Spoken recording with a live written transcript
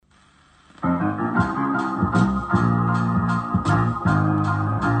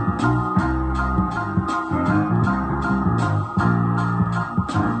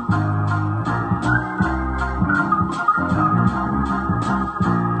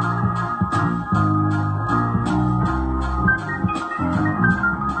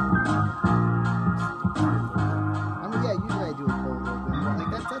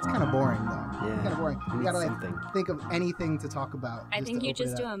think of anything to talk about. I think to you open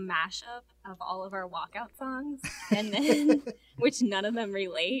just it do up. a mashup of all of our walkout songs, and then which none of them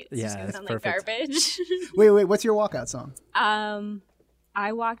relate. It's just Yeah, gonna that's sound perfect. like garbage. Wait, what's your walkout song?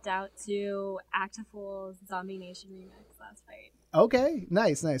 I walked out to Actiful's Zombie Nation remix last night. Okay,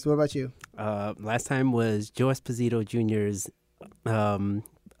 nice. What about you? Last time was Joe Esposito Jr.'s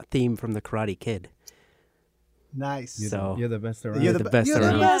theme from The Karate Kid. Nice. You're the best around. You're the best You're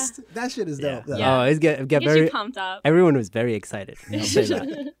around. the best. That shit is dope. though. Yeah. Oh, it's get Gets very. you pumped up. Everyone was very excited. I'll say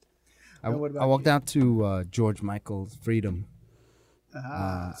that. And what about I walked out to George Michael's Freedom.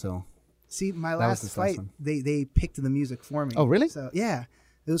 So See, my was last his last fight, one. they picked the music for me. Oh, really? So yeah,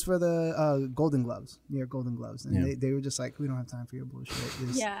 it was for the Golden Gloves, New York Golden Gloves, and Yeah. they were just like, we don't have time for your bullshit.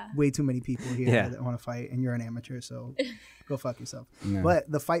 There's Yeah. way too many people here Yeah. that want to fight, and you're an amateur, so go fuck yourself. Yeah.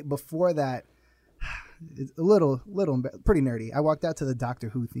 But the fight before that, it's a little pretty nerdy. I walked out to the Doctor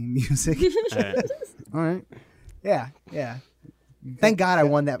Who theme music. All right. all right. yeah. Thank God I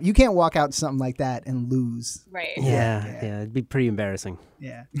won that. You can't walk out to something like that and lose. Right. Yeah, it'd be pretty embarrassing.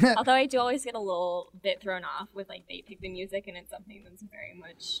 Yeah. Although I do always get a little bit thrown off with like they pick the music and it's something that's very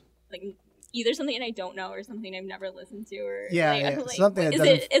much like either something that I don't know or something I've never listened to or Yeah, like, yeah. I'm like, Something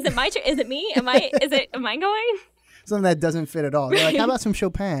that is it my is it me? Am I going? Something that doesn't fit at all. They're like, how about some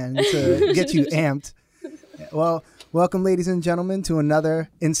Chopin to get you amped? Well, welcome, ladies and gentlemen, to another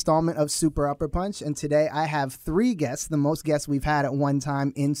installment of Super Upper Punch. And today I have 3 guests, the most guests we've had at one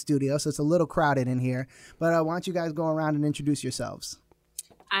time in studio. So it's a little crowded in here. But why don't you guys go around and introduce yourselves?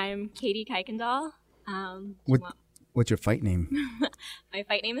 I'm Katie Kuykendall. What's your fight name? My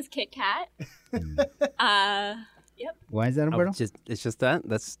fight name is Kit Kat. Yep. Why is that, Oh, Umberto? it's just that.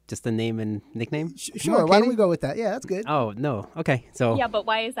 That's just the name and nickname. Sure. Why don't we go with that? Yeah, that's good. Oh no. Okay. So. Yeah, but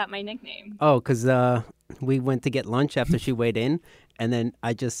why is that my nickname? Oh, because we went to get lunch after she weighed in, and then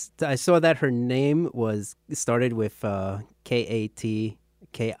I saw that her name was started with K-A-T,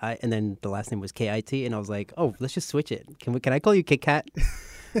 K-I, and then the last name was K-I-T, and I was like, oh, let's just switch it. Can I call you Kit Kat?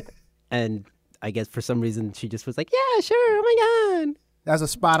 And I guess for some reason she just was like, yeah, sure. Oh my god. That was a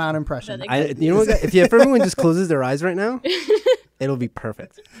spot on impression. That- You know what? If everyone just closes their eyes right now, it'll be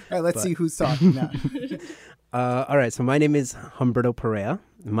perfect. All right, let's see who's talking now. All right, so my name is Humberto Perea.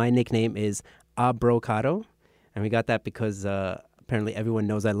 My nickname is Abrocado, and we got that because apparently everyone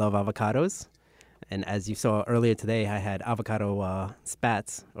knows I love avocados. And as you saw earlier today, I had avocado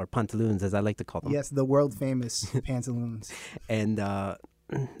spats, or pantaloons, as I like to call them. Yes, the world famous pantaloons. And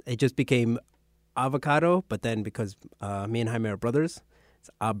it just became avocado, but then because me and Jaime are brothers, it's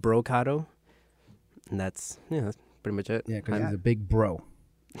Abrocado. And that's pretty much it. Yeah, because he's a big bro.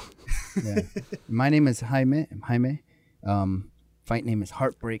 Yeah. My name is Jaime. Fight name is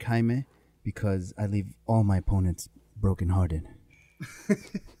Heartbreak Jaime because I leave all my opponents brokenhearted.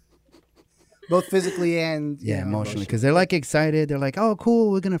 Both physically and Yeah, emotionally. Because they're like excited. They're like, oh,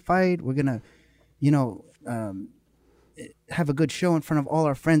 cool, we're going to fight. We're going to, have a good show in front of all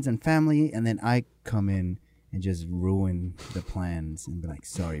our friends and family. And then I come in and just ruin the plans and be like,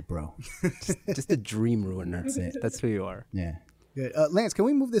 sorry, bro. Just a dream ruiner. That's it. That's who you are. Yeah. Good. Lance, can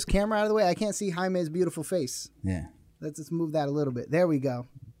we move this camera out of the way? I can't see Jaime's beautiful face. Yeah. Let's just move that a little bit. There we go.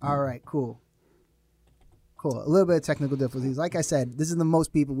 All right, cool. A little bit of technical difficulties. Like I said, this is the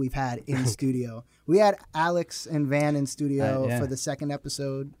most people we've had in studio. We had Alex and Van in studio Yeah. for the second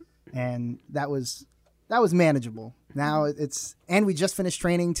episode, and that was manageable. Now and we just finished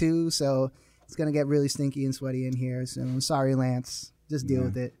training too, so it's gonna get really stinky and sweaty in here soon. Sorry, Lance. Just deal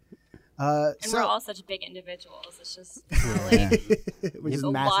with it. And So- we're all such big individuals. It's just Yeah. which is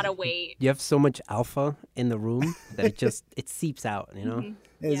a massive. lot of weight. You have so much alpha in the room that it seeps out, you know?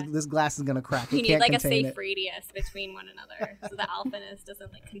 This, Yeah. this glass is gonna crack. You It need can't like a contain safe it. radius between one another so the alphaness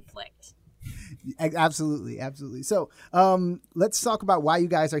doesn't like conflict. Absolutely. So let's talk about why you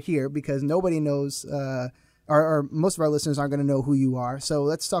guys are here, because nobody knows, or most of our listeners aren't going to know who you are. So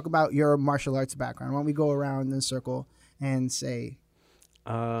let's talk about your martial arts background. Why don't we go around in a circle and say,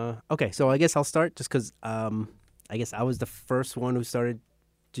 Okay, so I guess I'll start just because I guess I was the first one who started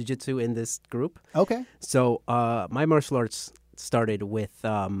jiu-jitsu in this group. okay, So my martial arts started with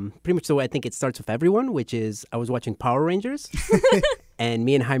pretty much the way I think it starts with everyone, which is I was watching Power Rangers. And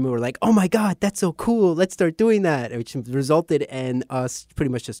me and Jaime were like, oh my God, that's so cool. Let's start doing that. Which resulted in us pretty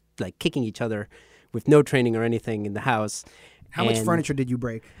much just like kicking each other with no training or anything in the house. how much And furniture did you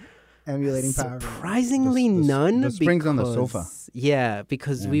break emulating Power Rangers? Surprisingly, The none. springs on the because- sofa. Yeah,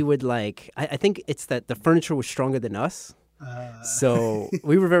 because we would like, I think it's that the furniture was stronger than us. So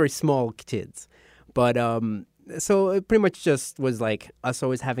we were very small kids. But so it pretty much just was like us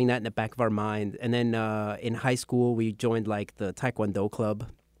always having that in the back of our mind. And then in high school, we joined like the Taekwondo club.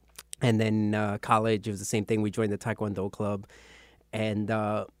 And then college, it was the same thing. We joined the Taekwondo club. And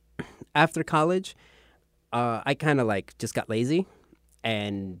after college, I kind of like just got lazy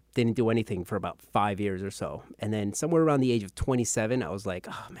and didn't do anything for about 5 years or so. And then somewhere around the age of 27, I was like,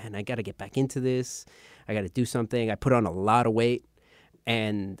 oh man, I got to get back into this. I got to do something. I put on a lot of weight,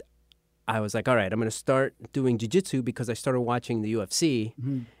 and I was like, all right, I'm going to start doing jiu-jitsu because I started watching the UFC.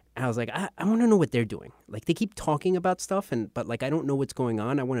 And I was like, I want to know what they're doing. Like, they keep talking about stuff, but like, I don't know what's going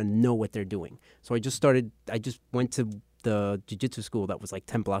on. I want to know what they're doing. So I just went to the jiu-jitsu school that was like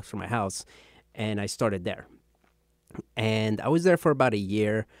 10 blocks from my house, and I started there. And I was there for about a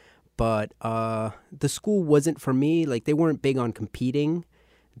year, but the school wasn't for me. Like, they weren't big on competing.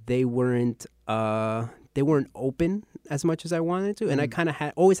 They weren't open as much as I wanted to. And I kind of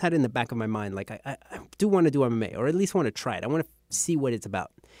always had it in the back of my mind, like, I do want to do MMA, or at least want to try it. I want to see what it's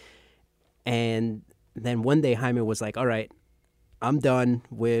about. And then one day Jaime was like, all right, I'm done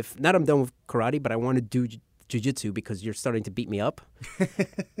with karate, but I want to do jiu-jitsu because you're starting to beat me up.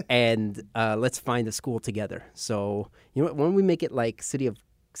 And let's find a school together. So, you know what, why don't we make it like City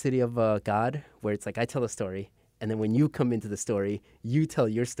of God, where it's like I tell a story, and then when you come into the story, you tell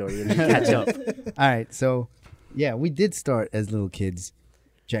your story and then catch up. All right, so yeah, we did start as little kids,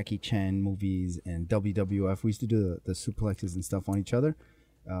 Jackie Chan movies and WWF. We used to do the suplexes and stuff on each other,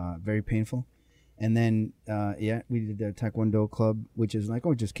 very painful. And then, we did the Taekwondo club, which is like,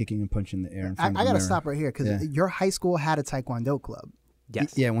 just kicking and punching the air in front of the I got to mirror. stop right here because your high school had a Taekwondo club.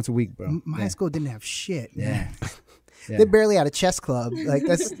 Yes. Yeah, once a week, bro. My high school didn't have shit. Yeah. Yeah. They barely had a chess club. Like,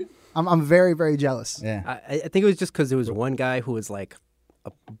 that's, I'm very, very jealous. Yeah. I think it was just because there was one guy who was like,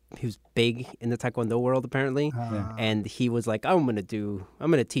 he was big in the Taekwondo world apparently, and he was like, I'm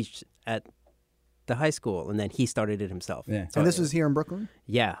gonna teach at the high school, and then he started it himself. Yeah. So, and this was here in Brooklyn?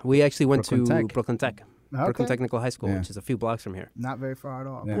 Yeah, we actually went Brooklyn to Tech. Brooklyn Tech, Okay. Brooklyn Technical High School, Yeah. which is a few blocks from here. Not very far at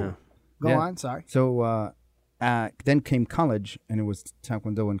all. Yeah. Cool. Go Yeah. on, sorry. So then came college, and it was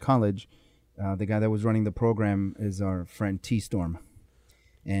Taekwondo in college. The guy that was running the program is our friend T Storm,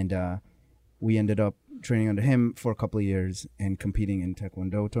 and we ended up training under him for a couple of years and competing in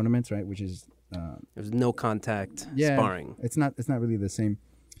Taekwondo tournaments, right? Which is There was no contact sparring. It's not really the same.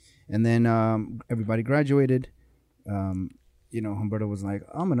 And then everybody graduated. Humberto was like,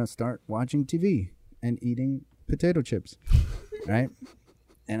 I'm gonna start watching TV and eating potato chips, right?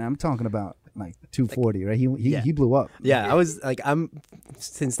 And I'm talking about like 240, right? He blew up. Yeah, I was like,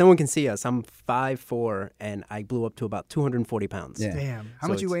 since no one can see us, I'm 5'4", and I blew up to about 240 pounds. Yeah. Damn. How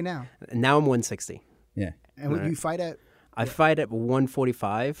So much you it's- weigh now? Now I'm 160. Yeah. And would you fight at? I fight at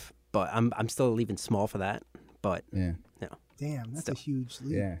 145, but I'm still even small for that. But Yeah. Damn, that's a huge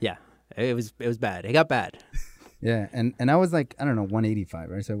leap. Yeah. yeah, it was bad. It got bad. Yeah. And I was like, I don't know, 185,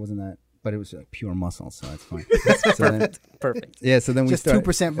 right? So it wasn't that, but it was like pure muscle, so it's fine. So then, Perfect. yeah. So then we Just started.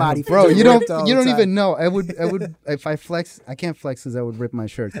 2% body Bro, fat. you don't Ripped all the time. even know. I would if I flex. I can't flex because I would rip my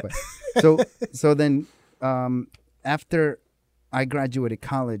shirts. But so then after I graduated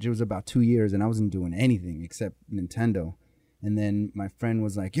college, it was about 2 years, and I wasn't doing anything except Nintendo. And then my friend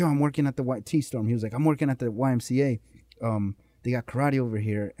was like, "Yo, I'm working at the T Storm." He was like, "I'm working at the YMCA. They got karate over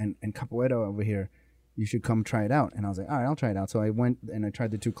here and capoeira over here. You should come try it out." And I was like, "All right, I'll try it out." So I went and I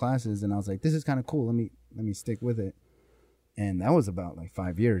tried the 2 classes, and I was like, "This is kind of cool. Let me stick with it." And that was about like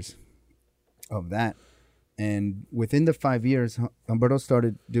 5 years of that. And within the 5 years, Humberto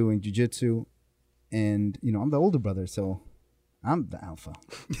started doing jiu-jitsu, and I'm the older brother, so I'm the alpha.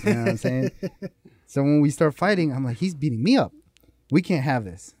 You know what I'm saying? So when we start fighting, I'm like, he's beating me up. We can't have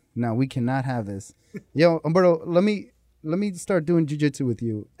this. No, we cannot have this. Yo, Humberto, let me start doing jiu-jitsu with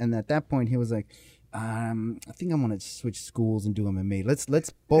you. And at that point, he was like, I think I'm gonna switch schools and do MMA. Let's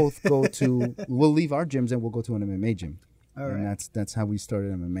both go to. We'll leave our gyms and we'll go to an MMA gym. All right. And that's how we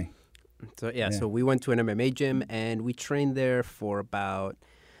started MMA. So so we went to an MMA gym and we trained there for about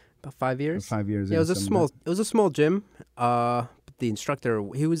 5 years. 5 years. Yeah, it was a something like small gym. The instructor,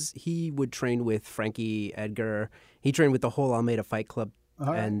 he would train with Frankie Edgar. He trained with the whole Almeida Fight Club,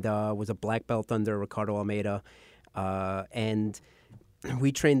 and was a black belt under Ricardo Almeida. And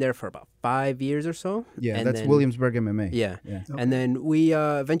we trained there for about 5 years or so. Yeah, and that's then, Williamsburg MMA. Yeah, Yeah. and then we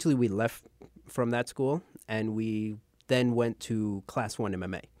eventually we left from that school, and we then went to Class 1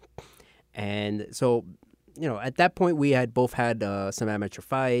 MMA. And so, at that point, we had both had some amateur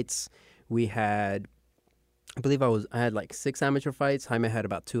fights. We had, I believe I had like 6 amateur fights. Jaime had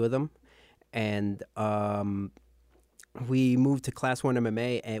about 2 of them. And we moved to Class 1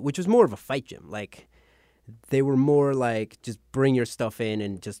 MMA, which was more of a fight gym. Like, they were more like, just bring your stuff in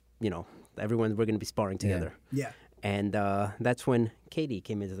and just, we're going to be sparring together. Yeah. And that's when Katie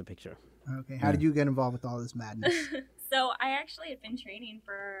came into the picture. Okay. How did you get involved with all this madness? So I actually had been training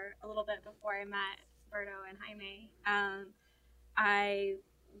for a little bit before I met Berto and Jaime. I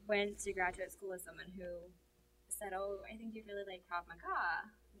went to graduate school with someone who said, "Oh, I think you really like Krav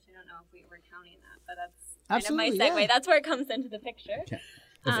Maga," which I don't know if we were counting that, but that's Absolutely, kind of my segue. yeah. That's where it comes into the picture.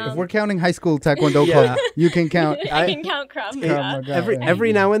 If we're counting high school Taekwondo club, you can count. I can count Krav Maga. Krav Maga.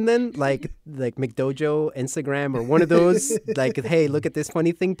 Every now and then, like McDojo, Instagram, or one of those, like, hey, look at this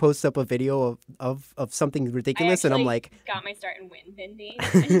funny thing, posts up a video of something ridiculous, and I'm like, got my start in wind bending.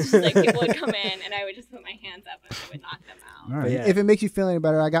 And just like people would come in, and I would just put my hands up, and I would knock them out. All right. yeah. If it makes you feel any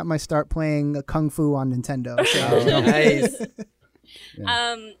better, I got my start playing Kung Fu on Nintendo. So. oh, nice.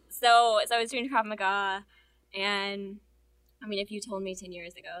 So I was doing Krav Maga, and I mean, if you told me 10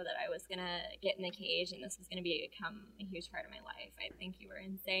 years ago that I was gonna get in the cage and this was gonna become a huge part of my life, I think you were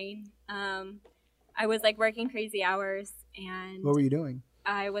insane. I was like working crazy hours, and What were you doing?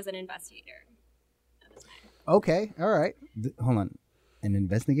 I was an investigator at the time. Okay, all right. Hold on. An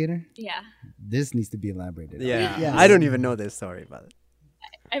investigator? Yeah, This needs to be elaborated. Yeah. Yes. I don't even know this story about it.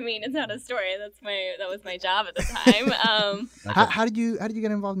 I mean, it's not a story. That was my job at the time. Like, How did you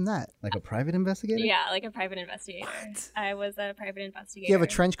get involved in that? like a private investigator? Yeah, like a private investigator. I was a private investigator. Do you have a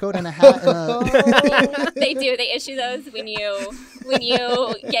trench coat and a hat? They do. They issue those when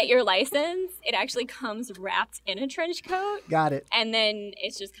you get your license. It actually comes wrapped in a trench coat, Got it. and then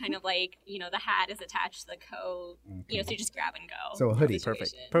it's just kind of like the hat is attached to the coat. So you just grab and go. So a hoodie.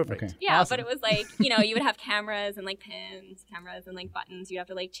 situation. Perfect. Okay. Yeah, Awesome. but it was like you would have cameras and like pins, cameras and like buttons. You have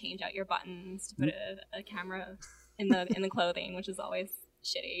to like change out your buttons to put a camera in the clothing, which is always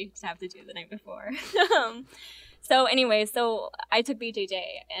shitty to have to do the night before. So anyway, so I took BJJ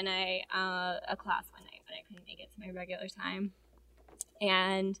and a class one night, but I couldn't make it to my regular time,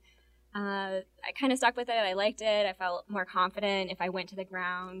 and I kind of stuck with it. I liked it. I felt more confident if I went to the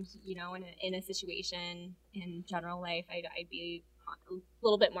ground, in a situation in general life, I'd be a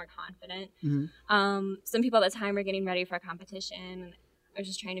little bit more confident. Mhm. Some people at the time were getting ready for a competition. I was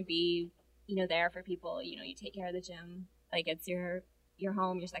just trying to be, there for people. You take care of the gym. Like, it's your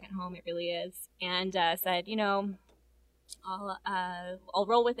home, your second home. It really is. And said, I'll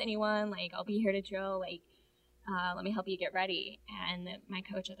roll with anyone. Like, I'll be here to drill. Like, let me help you get ready. And my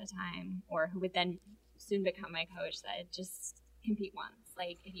coach at the time, or who would then soon become my coach, said, just compete once.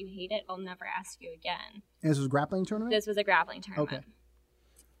 Like, if you hate it, I'll never ask you again. And this was a grappling tournament? This was a grappling tournament. Okay.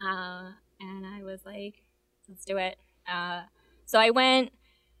 And I was like, let's do it. So I went,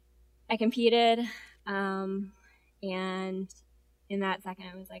 I competed, and in that second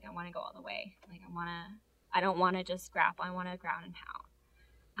I was like, I want to go all the way. Like, I don't want to just grapple, I want to ground and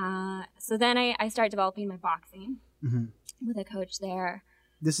pound. So then I started developing my boxing with a coach there.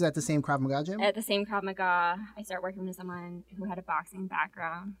 This is at the same Krav Maga gym? At the same Krav Maga, I started working with someone who had a boxing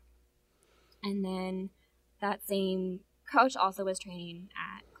background. And then that same coach also was training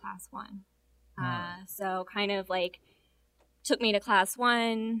at Class 1. So kind of like took me to Class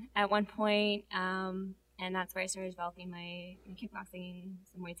 1 at one point, and that's where I started developing my kickboxing,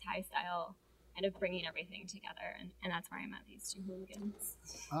 some Muay Thai style, and of bringing everything together. And that's where I met these two hooligans.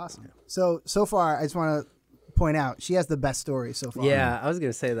 Awesome. So far, I just want to point out, she has the best story so far. Yeah, I was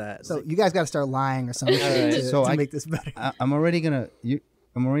gonna say that. So you guys got to start lying or something right. to, So to I- make this better. I'm already gonna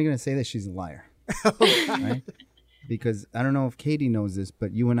say that she's a liar, right? Because I don't know if Katie knows this,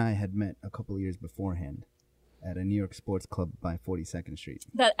 but you and I had met a couple of years beforehand at a New York sports club by 42nd Street.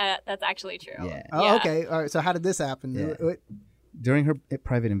 That's actually true. Yeah. Oh, Yeah. okay. All right. So how did this happen? Yeah. During her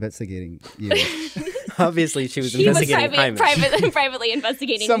private investigating years, Obviously, she was He was investigating Jaime. privately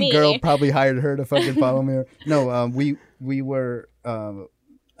investigating some me. girl probably hired her to fucking follow me. No, we were.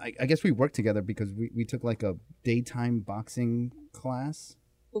 I guess we worked together because we took like a daytime boxing class.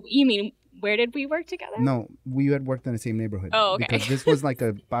 You mean, where did we work together? No, we had worked in the same neighborhood. Oh, okay. Because this was like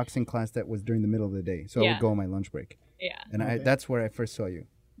a boxing class that was during the middle of the day, so I Yeah. would go on my lunch break, Yeah. and that's where I first saw you.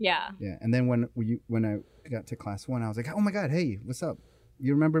 Yeah. Yeah, and then when I got to Class 1, I was like, oh my god, hey, what's up?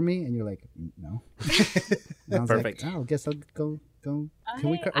 You remember me? And you're like, no. And I was Perfect. like, oh, I guess I'll go. Can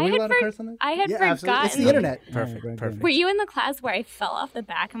we? I Are we had allowed to curse on this? I had Yeah, forgotten. absolutely. It's the internet. Perfect, Right, perfect. Were you in the class where I fell off the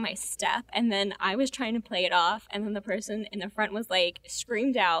back of my step and then I was trying to play it off and then the person in the front was like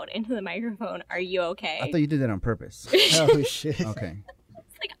screamed out into the microphone, "Are you okay?" I thought you did that on purpose. Oh shit! Okay.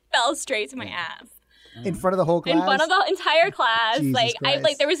 Like fell straight to my ass. In front of the whole class. In front of the entire class. Jesus like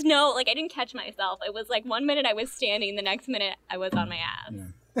Christ. there was no I didn't catch myself. It was like 1 minute I was standing, the next minute I was on my ass.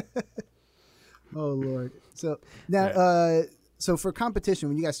 Yeah. Oh lord. So now, so for competition,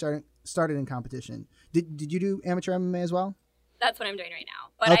 when you guys started in competition, did you do amateur MMA as well? That's what I'm doing right now.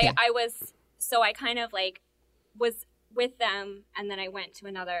 But Okay. I kind of like was with them and then I went to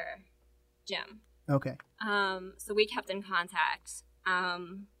another gym Okay. So we kept in contact.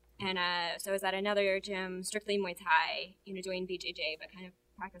 So I was at another gym, strictly Muay Thai, doing BJJ, but kind of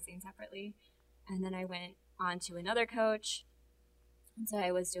practicing separately. And then I went on to another coach. And so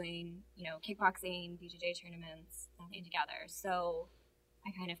I was doing, kickboxing, BJJ tournaments, nothing together. So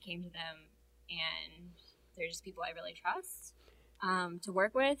I kind of came to them, and they're just people I really trust to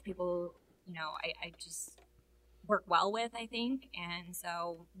work with. People, I just work well with, I think. And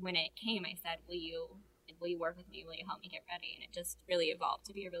so when it came, I said, will you work with me? Will you help me get ready? And it just really evolved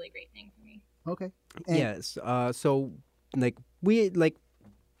to be a really great thing for me. Okay. And Yes. So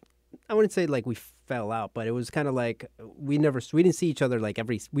I wouldn't say like we fell out, but it was kind of like we didn't see each other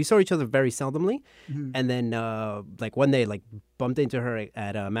we saw each other very seldomly. Mhm. And then like one day like bumped into her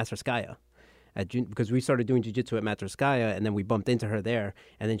at Masterskaya because we started doing jiu-jitsu at Masterskaya, and then we bumped into her there,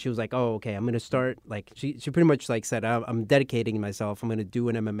 and then she was like, oh, okay, I'm going to start, like she pretty much like said, I'm dedicating myself, I'm going to do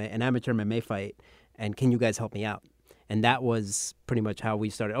an amateur MMA fight, and can you guys help me out? And that was pretty much how we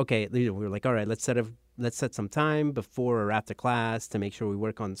started. Okay, we were like, all right, let's set some time before or after class to make sure we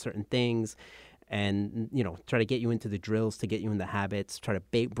work on certain things, and try to get you into the drills, to get you in the habits, try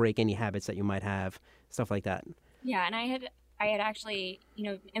to break any habits that you might have, stuff like that. Yeah, and I had actually,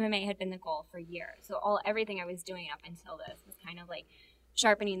 MMA had been the goal for years. So everything I was doing up until this was kind of like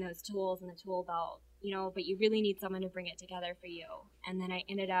sharpening those tools in the tool belt, but you really need someone to bring it together for you. And then I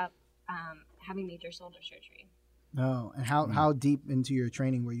ended up having major shoulder surgery. Oh, and how deep into your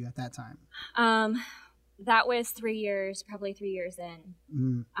training were you at that time? That was 3 years, probably 3 years in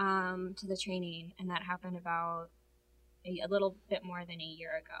Mm. to the training. And that happened about a little bit more than a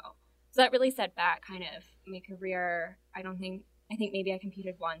year ago. So that really set back kind of my career. I think maybe I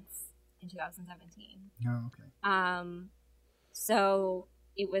competed once in 2017. Oh, okay. So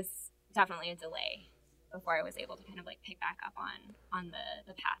it was definitely a delay before I was able to kind of like pick back up on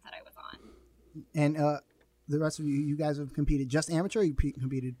the path that I was on. And the rest of you guys have competed just amateur, or you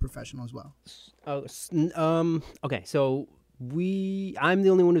competed professional as well? Okay, so I'm the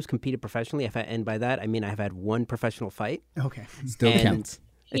only one who's competed professionally. And by that I mean I have had one professional fight. Okay. Still And counts.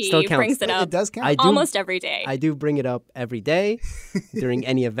 It still counts. Brings it up It does count. I do- almost every day. I do bring it up every day during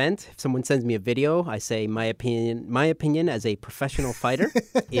any event. If someone sends me a video, I say my opinion as a professional fighter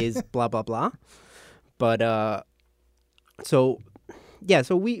is blah blah blah. But so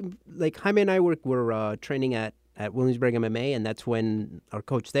we, like, Jaime and I were training at Williamsburg MMA, and that's when our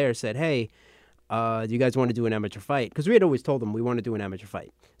coach there said, hey, do you guys want to do an amateur fight? Because we had always told them we want to do an amateur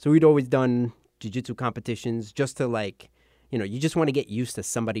fight. So we'd always done jiu-jitsu competitions just to, like, you just want to get used to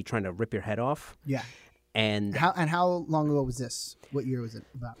somebody trying to rip your head off. Yeah. And How long ago was this? What year was it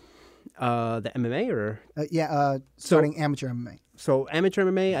about? the MMA or Starting amateur MMA. so amateur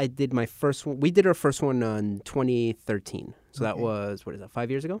MMA, I did my first one. We did our first one in 2013. So that Okay. was, what is that, 5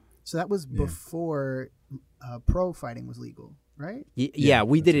 years ago? So that was before pro fighting was legal, right? Yeah,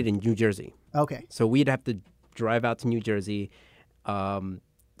 we did it in New Jersey. Okay. So we'd have to drive out to New Jersey.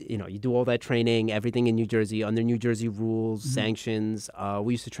 You do all that training, everything in New Jersey, under New Jersey rules, sanctions.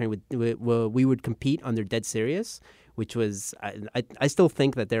 We used to train we would compete under Dead Serious, which was, I still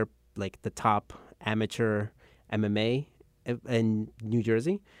think that they're like the top amateur MMA in New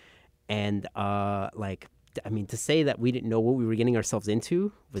Jersey. And to say that we didn't know what we were getting ourselves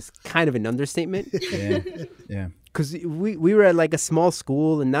into was kind of an understatement. Yeah. Because we were at like a small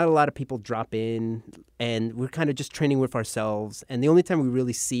school and not a lot of people drop in, and we're kind of just training with ourselves. And the only time we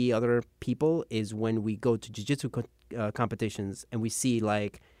really see other people is when we go to jiu-jitsu competitions, and we see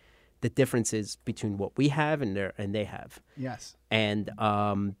like the differences between what we have and they have. Yes. And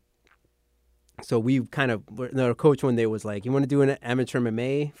so we kind of, our coach one day was like, you want to do an amateur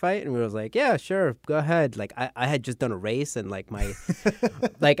MMA fight? And we was like, yeah, sure, go ahead. Like I had just done a race, and like my,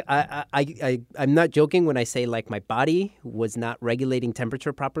 like I'm not joking when I say like my body was not regulating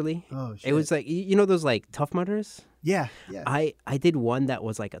temperature properly. Oh, shit. It was like, those like Tough Mudders? Yeah. Yeah. I did one that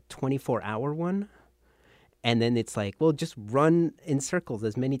was like a 24-hour one. And then it's like, well, just run in circles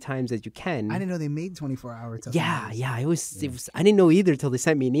as many times as you can. I didn't know they made 24-hour Tough Yeah, Mudder. yeah. It was. I didn't know either till they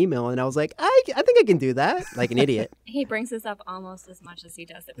sent me an email, and I was like, I think I can do that, like an idiot. He brings this up almost as much as he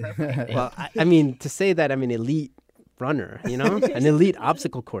does it for fighting. Well, I mean, to say that I'm an elite runner, an elite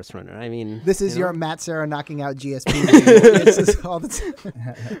obstacle course runner. I mean, This is you know? your Matt Serra knocking out GSP. This is all the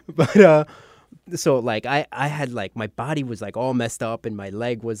time. But so like I had like my body was like all messed up, and my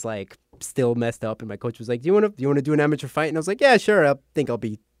leg was like still messed up, and my coach was like, do you want to do an amateur fight? And I was like, yeah, sure. I think I'll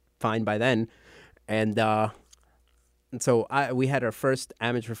be fine by then. And so we had our first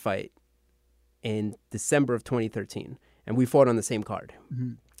amateur fight in December of 2013, and we fought on the same card.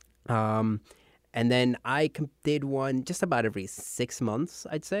 Mhm. And then I did one just about every 6 months,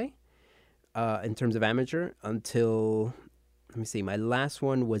 I'd say. in terms of amateur until, let me see, my last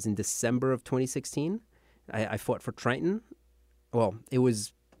one was in December of 2016. I fought for Triton. Well, it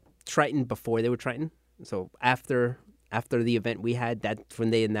was Triton before they were Triton. So after the event we had, that's when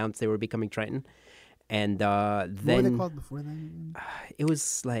they announced they were becoming Triton. And What were then they called before then? it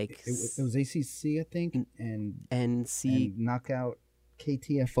was like It was ACC, I think, and NC. Knockout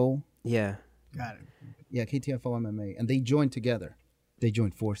KTFO. Yeah. Got it. Yeah, KTFO MMA, and they joined together. They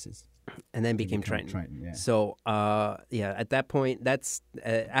joined forces. And then They became become Triton. yeah. So, at that point, that's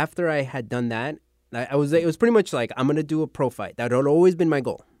after I had done that. It was pretty much like, I'm gonna do a pro fight. That had always been my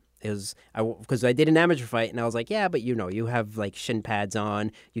goal. It was because I did an amateur fight, and I was like, yeah, but you have like shin pads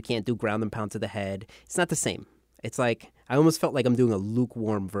on. You can't do ground and pound to the head. It's not the same. It's like I almost felt like I'm doing a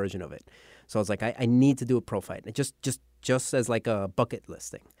lukewarm version of it. So I was like, I need to do a pro fight, just as like a bucket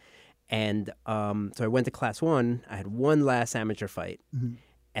list thing. And so I went to Class 1. I had one last amateur fight,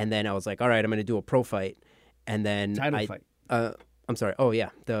 and then I was like, all right, I'm gonna do a pro fight, and then Title fight. I'm sorry. Oh yeah,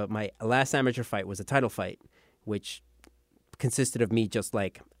 my last amateur fight was a title fight, which consisted of me just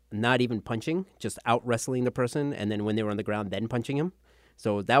like not even punching, just out wrestling the person, and then when they were on the ground, then punching him.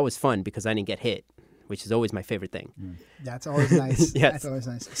 So that was fun because I didn't get hit, which is always my favorite thing. That's always nice. Yes. That's always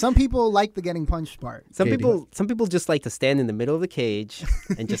nice. Some people like the getting punched part. Some Katie. people just like to stand in the middle of the cage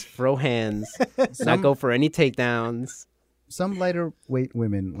and just throw hands, not go for any takedowns. Some lighter weight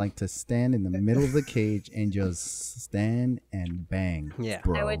women like to stand in the middle of the cage and just stand and bang. Yeah.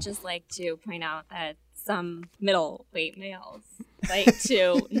 bro. I would just like to point out that some middleweight males like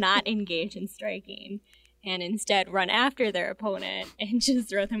to not engage in striking and instead run after their opponent and just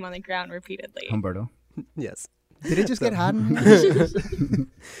throw them on the ground repeatedly. Humberto. Yes. Did it just get hot in here?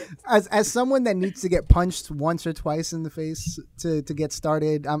 As someone that needs to get punched once or twice in the face to get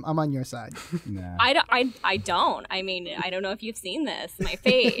started, I'm on your side. Nah. I don't. I mean, I don't know if you've seen this, my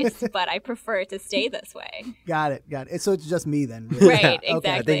face, but I prefer to stay this way. Got it. So it's just me then. really. Right, Okay.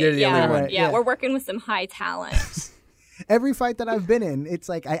 exactly. I think you're the only yeah, one. Right, yeah, yeah. we're working with some high talent. Every fight that I've been in, it's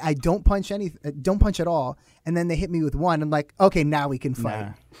like I don't punch don't punch at all, and then they hit me with one. I'm like, okay, now we can fight.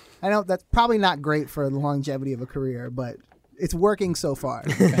 Nah. I know that's probably not great for the longevity of a career, but it's working so far.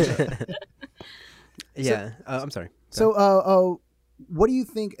 Yeah. I'm sorry. So, what do you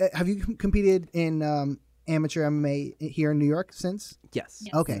think? Have you competed in amateur MMA here in New York since? Yes.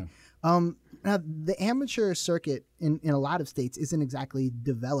 Yes. Okay. Now the amateur circuit in a lot of states isn't exactly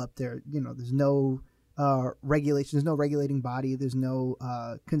developed. There's no regulation. There's no regulating body. There's no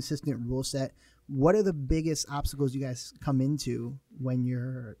consistent rule set. What are the biggest obstacles you guys come into when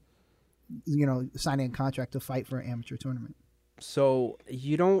you're, signing a contract to fight for an amateur tournament? So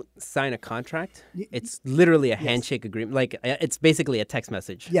you don't sign a contract. It's literally a handshake agreement. Like it's basically a text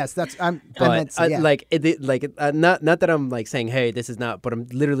message. Yes, I But meant to, yeah. not that I'm like saying, hey, this is not, but I'm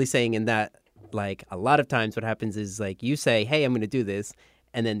literally saying in that, like, a lot of times what happens is like you say, hey, I'm going to do this,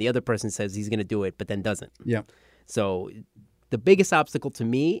 and then the other person says he's going to do it, but then doesn't. Yeah. So the biggest obstacle to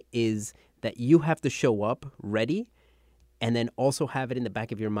me is that you have to show up ready, and then also have it in the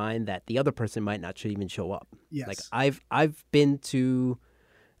back of your mind that the other person might not should even show up. Yes. Like I've been to,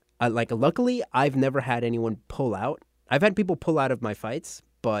 luckily I've never had anyone pull out. I've had people pull out of my fights,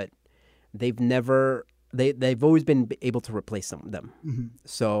 but they've always been able to replace them. Mm-hmm.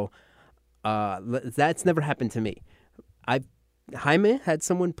 So that's never happened to me. Jaime had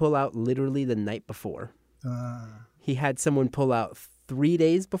someone pull out literally the night before. He had someone pull out 3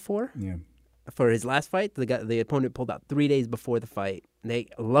 days before. Yeah. For his last fight, the opponent pulled out 3 days before the fight. They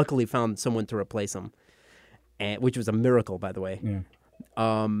luckily found someone to replace him, which was a miracle, by the way. Yeah.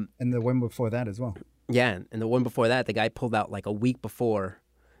 And the one before that as well. Yeah, and the one before that, the guy pulled out like a week before,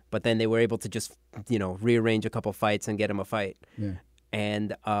 but then they were able to just rearrange a couple fights and get him a fight. Yeah.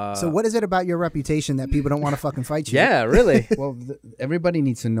 And So what is it about your reputation that people don't want to fucking fight you? yeah, really. Well, everybody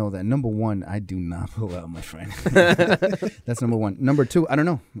needs to know that. Number one, I do not pull out, my friend. That's number one. Number two, I don't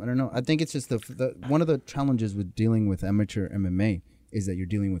know. I think it's just the one of the challenges with dealing with amateur MMA is that you're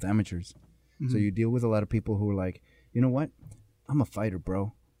dealing with amateurs. So you deal with a lot of people who are like, you know what? I'm a fighter,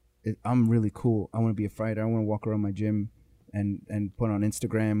 bro. I'm really cool. I want to be a fighter. I want to walk around my gym and put on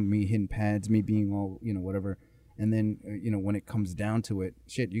Instagram me hitting pads, me being all, whatever. And then, when it comes down to it,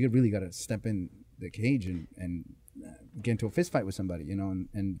 shit, you really got to step in the cage and get into a fist fight with somebody,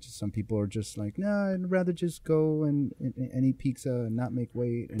 and just some people are just like, nah, I'd rather just go and eat pizza and not make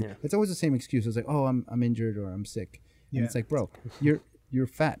weight. And it's always the same excuse. It's like, oh, I'm injured or I'm sick. And it's like, bro, you're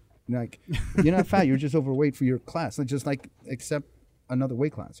fat. Like, you're not fat. You're just overweight for your class. Like, accept another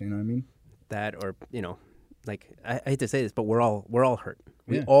weight class. You know what I mean? That or like I hate to say this, but we're all hurt.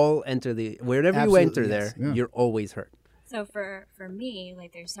 We Yeah. all enter wherever Absolutely, you enter yes. there, you're always hurt. So for me,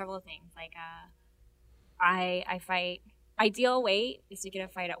 like there's several things. Like I fight. Ideal weight is to get a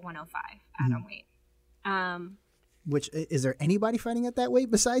fight at 105 atom weight. Which is there anybody fighting at that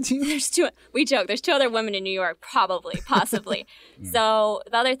weight besides you? We joke. There's 2 other women in New York, probably, possibly. So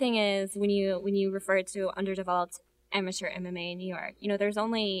the other thing is when you refer to underdeveloped amateur MMA in New York, there's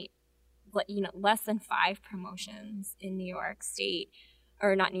only less than 5 promotions in New York State,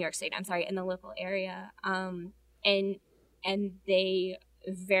 or not New York State. I'm sorry, in the local area, and they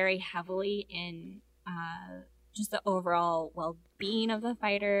vary heavily in just the overall well-being of the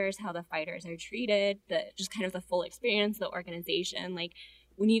fighters, how the fighters are treated, just kind of the full experience, the organization. Like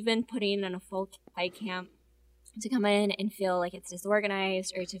when you've been putting in a full fight camp, to come in and feel like it's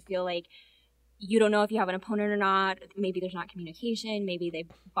disorganized, or to feel like you don't know if you have an opponent or not, maybe there's not communication, maybe they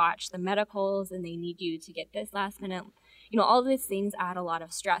botched the medicals and they need you to get this last minute. All of these things add a lot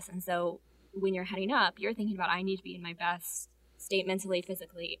of stress. And so when you're heading up, you're thinking about, I need to be in my best state mentally,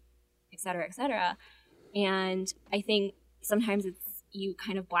 physically, et cetera, et cetera. And I think sometimes you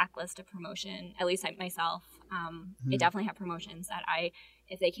kind of blacklist a promotion, at least myself. I definitely have promotions that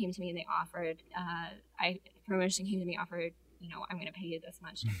if they came to me and they offered, promotion came to me, offered, I'm going to pay you this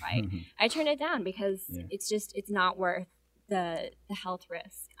much to fight. I turned it down because it's not worth the health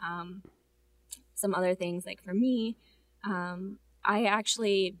risk. Some other things, like for me, I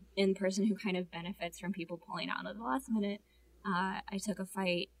actually am the person who kind of benefits from people pulling out at the last minute. I took a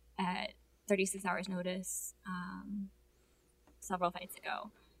fight at 36 hours notice several fights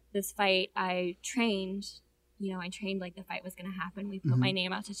ago. This fight, I trained like the fight was going to happen. We put my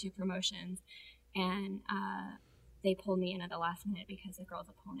name out to 2 promotions, and they pulled me in at the last minute because the girl's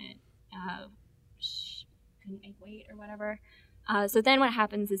opponent couldn't make weight or whatever. So then what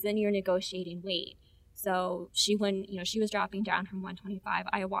happens is then you're negotiating weight. So she was dropping down from 125.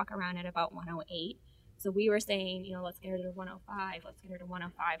 I walk around at about 108. So we were saying, let's get her to 105. Let's get her to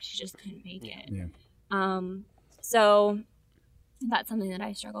 105. She just couldn't make it. Yeah. So that's something that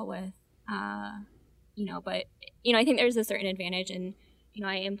I struggle with. But I think there's a certain advantage, and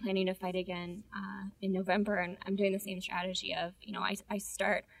I am planning to fight again in November, and I'm doing the same strategy of I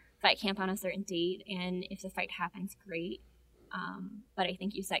start fight camp on a certain date, and if the fight happens, great. But I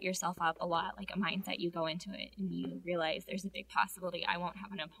think you set yourself up a lot, like a mindset. You go into it and you realize there's a big possibility I won't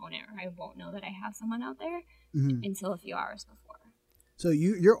have an opponent, or I won't know that I have someone out there until a few hours before. So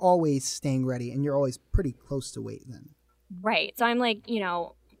you're always staying ready, and you're always pretty close to weight then. Right. So I'm like,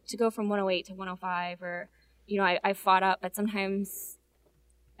 to go from 108 to 105, or, I fought up, but sometimes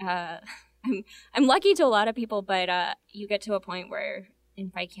I'm lucky to a lot of people, but you get to a point where in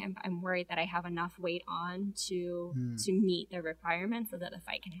fight camp, I'm worried that I have enough weight on to meet the requirements so that the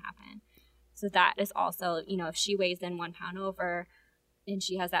fight can happen. So that is also, if she weighs in 1 pound over and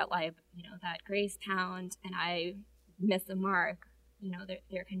she has that that grace pound, and I miss the mark,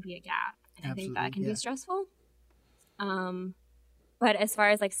 there can be a gap. And I think that can be stressful. But as far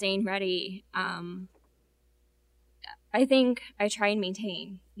as like staying ready, I think I try and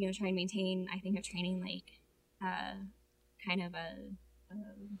maintain, I think of training like kind of a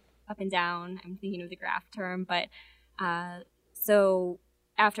up and down. I'm thinking of the graph term, but so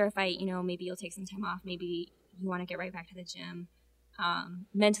after a fight, maybe you'll take some time off. Maybe you want to get right back to the gym.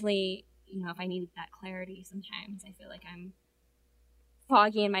 Mentally, if I need that clarity, sometimes I feel like I'm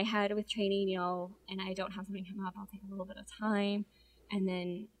foggy in my head with training, and I don't have something come up, I'll take a little bit of time. And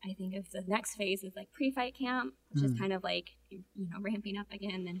then I think of the next phase is like pre-fight camp, which is kind of like, ramping up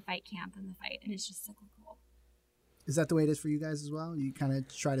again, then fight camp and the fight. And it's just cyclical. Is that the way it is for you guys as well? You kind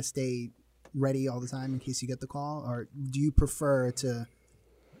of try to stay ready all the time in case you get the call, or do you prefer to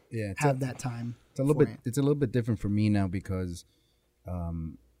have that time? It's a little bit different for me now because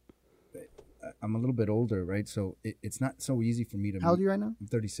I'm a little bit older, right? So it's not so easy for me to. How old are you right now? I'm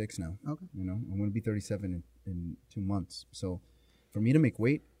 36 now. Okay. I'm going to be 37 in 2 months. So for me to make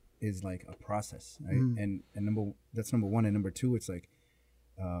weight is like a process, right? And that's number one. And number two, it's like,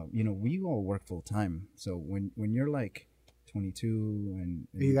 we all work full time. So when you're like 22 and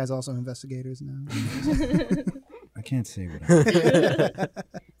are you guys also investigators now? I can't say what I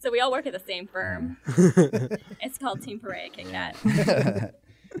So we all work at the same firm. It's called Team Parade Kit Kat.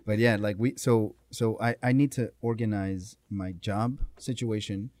 But yeah, like so I need to organize my job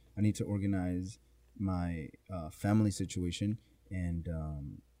situation. I need to organize my family situation, and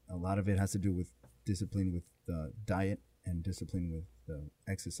a lot of it has to do with discipline with the diet and discipline with the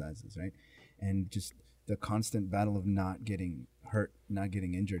exercises, right? And just the constant battle of not getting hurt, not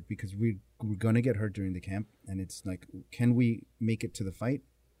getting injured, because we're gonna get hurt during the camp, and it's like, can we make it to the fight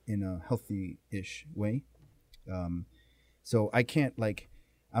in a healthy-ish way? So I can't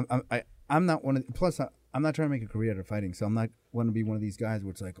I'm not one of. Plus, I'm not trying to make a career out of fighting, so I'm not want to be one of these guys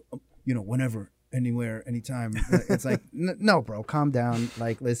where it's like, oh, whenever, anywhere, anytime. It's like, no, bro, calm down.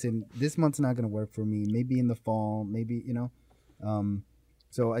 Like, listen, this month's not gonna work for me. Maybe in the fall, maybe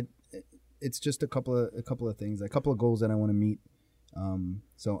So it's just a couple of things, a couple of goals that I want to meet.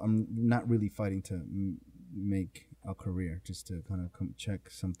 So I'm not really fighting to make a career, just to kind of check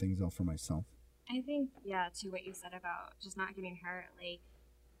some things off for myself. I think, to what you said about just not getting hurt, like,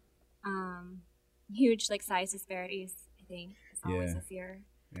 huge, like, size disparities, I think, is always a fear.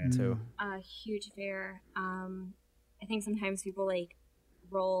 Yeah. Too. A huge fear. I think sometimes people, like,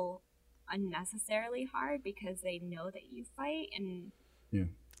 roll unnecessarily hard because they know that you fight,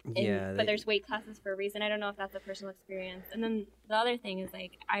 but there's weight classes for a reason. I don't know if that's a personal experience. And then the other thing is,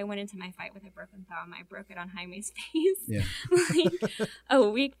 like, I went into my fight with a broken thumb. I broke it on Jaime's face like a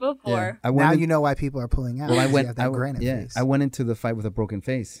week before. Yeah. Now you know why people are pulling out. Well, I because went. you have that granite face. I went into the fight with a broken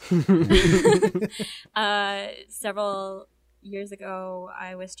face. Several years ago,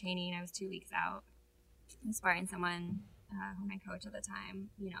 I was training. I was 2 weeks out. I was sparring someone who my coach at the time,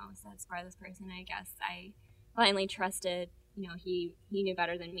 said spar this person. I guess I blindly trusted. He knew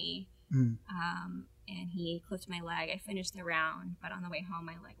better than me. And he clipped my leg. I finished the round, but on the way home,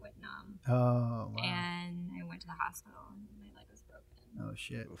 my leg went numb. Oh, wow. And I went to the hospital, and my leg was broken. Oh,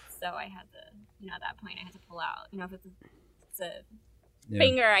 shit. So I had to, at that point, I had to pull out. If it's a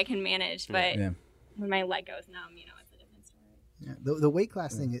finger, I can manage, but when my leg goes numb, it's a different story. Yeah. The weight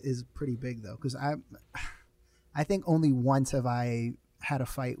class thing is pretty big, though, because I think only once have I had a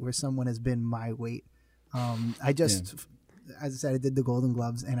fight where someone has been my weight. I just... As I said, I did the Golden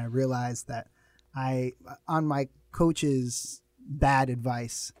Gloves, and I realized that on my coach's bad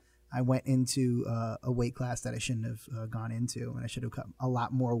advice, I went into a weight class that I shouldn't have gone into, and I should have cut a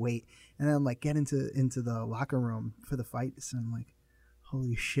lot more weight. And then I'm like, get into the locker room for the fights, and I'm like,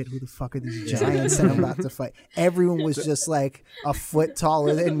 holy shit, who the fuck are these giants that I'm about to fight? Everyone was just like a foot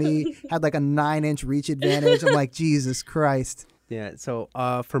taller than me, had like a 9-inch reach advantage. I'm like, Jesus Christ. Yeah, so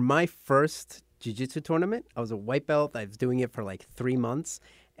for my first jiu-jitsu tournament, I was a white belt. I was doing it for like 3 months,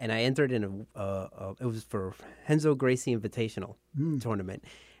 and I entered in it was for Renzo Gracie Invitational tournament.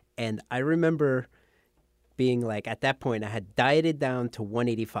 And I remember being like, at that point, I had dieted down to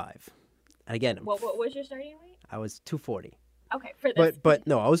 185. And again, what was your starting weight? I was 240. Okay, for this. But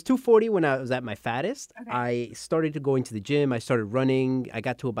no, I was 240 when I was at my fattest. Okay. I started to go into the gym. I started running. I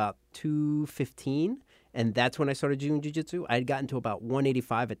got to about 215. And that's when I started doing jiu-jitsu. I had gotten to about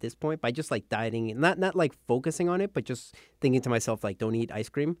 185 at this point by just like dieting, not like focusing on it, but just thinking to myself, like, don't eat ice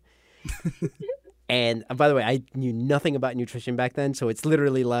cream. And by the way, I knew nothing about nutrition back then. So it's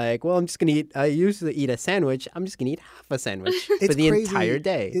literally like, well, I'm just going to eat, I used to eat a sandwich. I'm just going to eat half a sandwich for the entire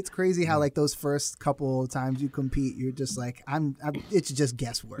day. It's crazy how like those first couple times you compete, you're just like, it's just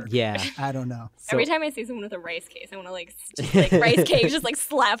guesswork. Yeah. I don't know. Every time I see someone with a rice case, I want to like rice cake, just like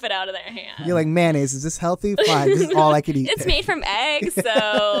slap it out of their hand. You're like, mayonnaise, is this healthy? Fine, this is all I could eat. It's made from eggs,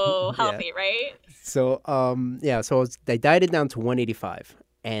 so healthy, right? So, so I dieted down to 185.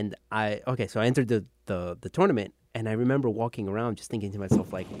 And I entered the tournament, and I remember walking around just thinking to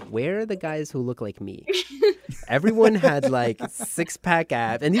myself, like, where are the guys who look like me? Everyone had like 6-pack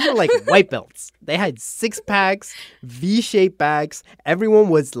abs, and these were like white belts. They had 6-packs, V-shaped backs. Everyone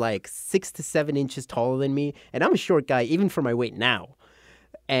was like 6 to 7 inches taller than me, and I'm a short guy even for my weight now.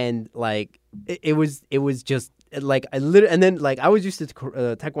 And like it was just like and then like I was used to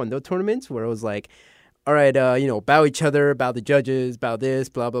Taekwondo tournaments where it was like, all right, bow each other, bow the judges, bow this,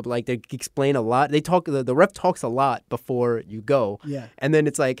 blah, blah, blah. Like, they explain a lot. They talk, the ref talks a lot before you go. Yeah. And then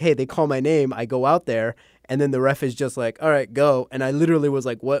it's like, hey, they call my name. I go out there. And then the ref is just like, all right, go. And I literally was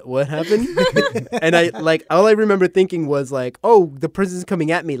like, what happened? And all I remember thinking was like, oh, the person's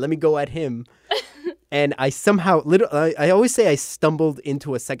coming at me. Let me go at him. And I somehow, I always say I stumbled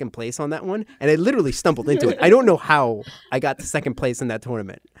into a second place on that one. And I literally stumbled into it. I don't know how I got to second place in that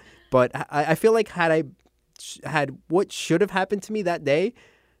tournament. But I feel like had what should have happened to me that day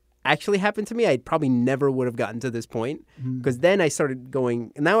actually happened to me, I probably never would have gotten to this point. Because then I started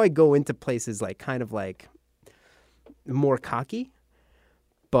going, now I go into places like kind of like more cocky.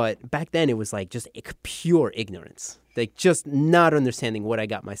 But back then it was like just pure ignorance. Like just not understanding what I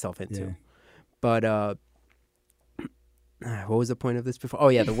got myself into. Yeah. But what was the point of this before? Oh,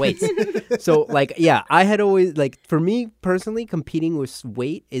 yeah, the weights. So, like, yeah, I had always, like, for me personally, competing with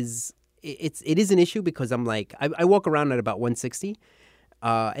weight it is an issue because I'm like, I walk around at about 160.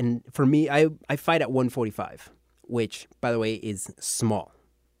 And for me, I fight at 145, which, by the way, is small.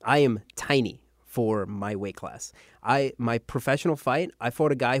 I am tiny for my weight class. My professional fight, I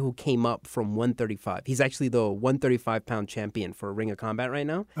fought a guy who came up from 135. He's actually the 135-pound champion for Ring of Combat right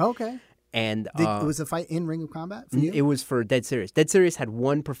now. Okay. And Was the fight in Ring of Combat for you? it was for Dead Serious. Dead Serious had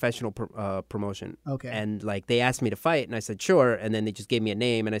one professional promotion. Okay. And like they asked me to fight, and I said sure, and then they just gave me a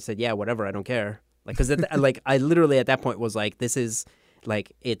name, and I said yeah, whatever, I don't care. Like because like I literally at that point was like, this is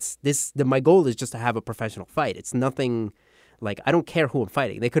like my goal is just to have a professional fight. It's nothing like I don't care who I'm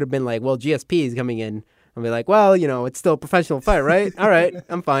fighting. They could have been like, well, GSP is coming in. I'll be like, well, it's still a professional fight, right? All right,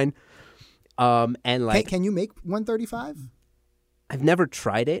 I'm fine. And like, can you make 135? I've never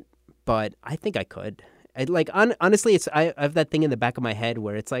tried it, but I think I could. Honestly, I have that thing in the back of my head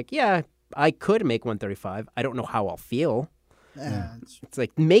where it's like, yeah, I could make 135. I don't know how I'll feel. It's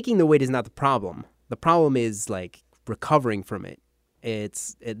like making the weight is not the problem. The problem is like recovering from it.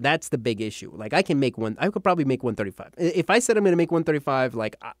 That's the big issue. Like I could probably make 135. If I said I'm going to make 135,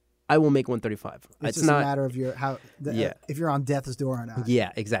 like I will make 135. It's just not a matter of if you're on death's door or not.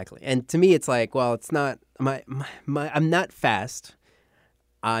 Yeah, exactly. And to me, it's like, well, it's not I'm not fast.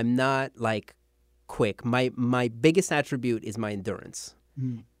 I'm not like quick. My biggest attribute is my endurance.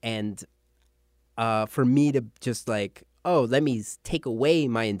 And for me to just like, oh, let me take away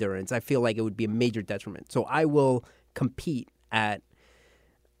my endurance, I feel like it would be a major detriment. So I will compete at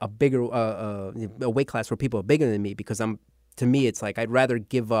a bigger a weight class where people are bigger than me because to me, it's like I'd rather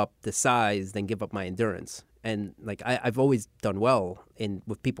give up the size than give up my endurance. And like I've always done well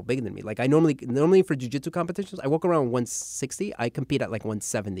with people bigger than me. Like I normally for jiu-jitsu competitions, I walk around 160. I compete at like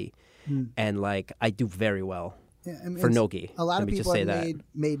 170, and like I do very well for nogi. A lot of people have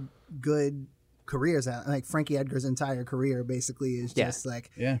made good careers at. Like Frankie Edgar's entire career basically is just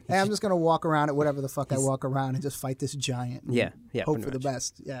like, hey, I'm just gonna walk around at whatever the fuck I walk around and just fight this giant. Yeah, hope for the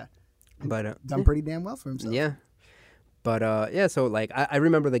best. Yeah, but done pretty damn well for himself. Yeah. But so like I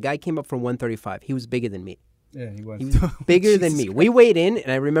remember the guy came up from 135. He was bigger than me. Yeah, he was. He was bigger than me. We weighed in,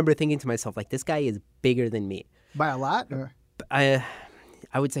 and I remember thinking to myself, like, this guy is bigger than me. By a lot? Or? I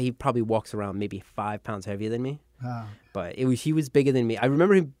would say he probably walks around maybe 5 pounds heavier than me. Oh. But he was bigger than me. I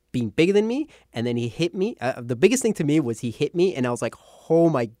remember him being bigger than me, and then he hit me. The biggest thing to me was he hit me, and I was like, oh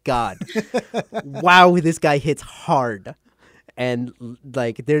my God. Wow, this guy hits hard. And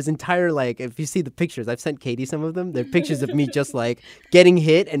like there's entire like if you see the pictures, I've sent Katie some of them. They're pictures of me just like getting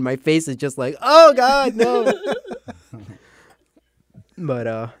hit and my face is just like, oh God, no.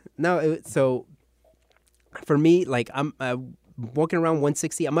 But no, so for me, like I'm walking around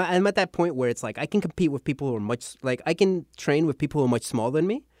 160. I'm at that point where it's like I can compete with people who are I can train with people who are much smaller than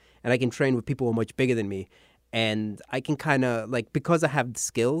me, and I can train with people who are much bigger than me, and I can kind of like because I have the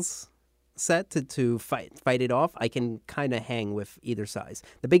skills set to fight it off, I can kind of hang with either size.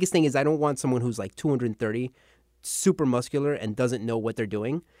 The biggest thing is I don't want someone who's like 230, super muscular and doesn't know what they're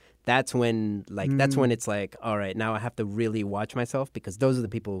doing. That's when it's like, all right, now I have to really watch myself because those are the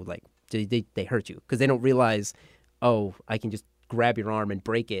people who like they hurt you because they don't realize, oh, I can just grab your arm and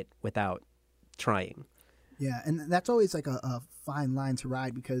break it without trying. Yeah, and that's always like a fine line to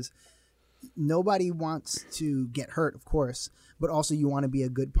ride because nobody wants to get hurt, of course, but also you want to be a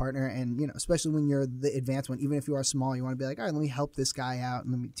good partner. And, especially when you're the advanced one, even if you are small, you want to be like, all right, let me help this guy out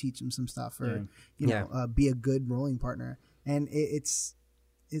and let me teach him some stuff or, be a good rolling partner. And it's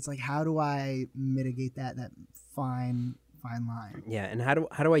like, how do I mitigate that fine line? Yeah. And how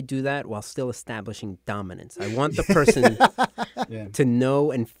do I do that while still establishing dominance? I want the person to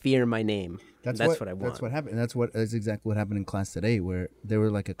know and fear my name. That's what I want. That's what happened. That's exactly what happened in class today, where there were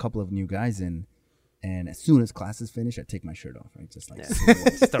like a couple of new guys in, and as soon as class is finished, I take my shirt off, right? Just like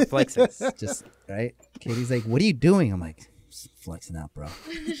start flexing. Just right. Katie's like, "What are you doing?" I'm like, flexing out, bro.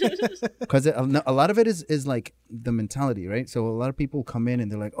 Because a lot of it is like the mentality, right? So a lot of people come in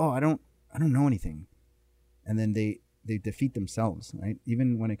and they're like, "Oh, I don't know anything," and then they defeat themselves, right?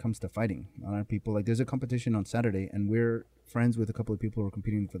 Even when it comes to fighting, a lot of people like there's a competition on Saturday, and we're friends with a couple of people who are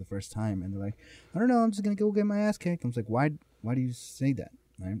competing for the first time, and they're like, I don't know, I'm just gonna go get my ass kicked. I'm like, why do you say that?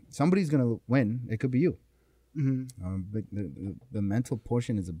 Right? Somebody's gonna win. It could be you. But the mental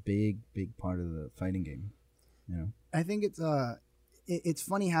portion is a big part of the fighting game. I think it's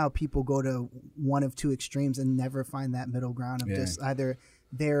funny how people go to one of two extremes and never find that middle ground of just either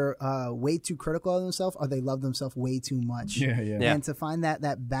they're way too critical of themselves or they love themselves way too much. And to find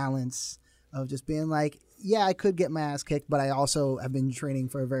that balance of just being like, yeah, I could get my ass kicked, but I also have been training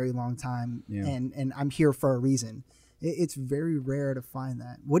for a very long time, and I'm here for a reason. It's very rare to find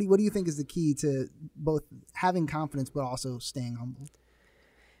that. What do you think is the key to both having confidence but also staying humble?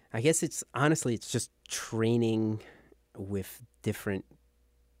 I guess it's just training with different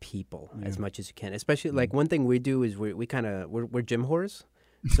people as much as you can. Especially like one thing we do is we're gym whores.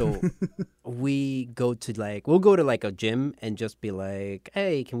 So we'll go to like a gym and just be like,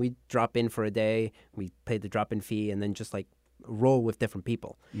 hey, can we drop in for a day? We pay the drop-in fee and then just like roll with different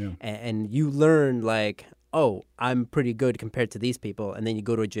people. Yeah. And you learn like, oh, I'm pretty good compared to these people. And then you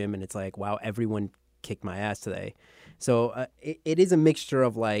go to a gym and it's like, wow, everyone kicked my ass today. So it is a mixture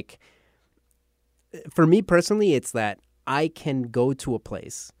of like, for me personally, it's that I can go to a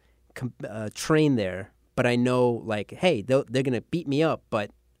place, train there, but I know like, hey, they're going to beat me up,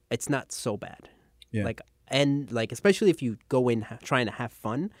 but it's not so bad. Yeah. Like, and like, especially if you go in trying to have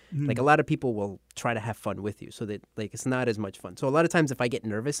fun, like a lot of people will try to have fun with you so that like it's not as much fun. So a lot of times if I get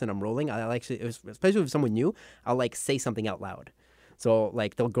nervous and I'm rolling, I'll actually, especially with someone new, I'll like say something out loud. So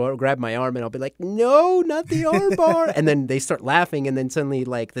like they'll go grab my arm and I'll be like, no, not the arm bar. And then they start laughing. And then suddenly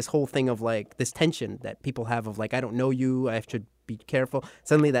like this whole thing of like this tension that people have of like, I don't know you, I have to be careful.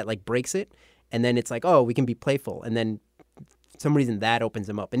 Suddenly that like breaks it. And then it's like, oh, we can be playful. And then for some reason that opens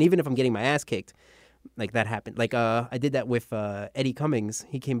them up. And even if I'm getting my ass kicked, like that happened. Like I did that with Eddie Cummings.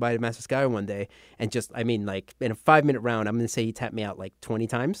 He came by to Master Sky one day and just, I mean, like in a 5-minute round, I'm going to say he tapped me out like 20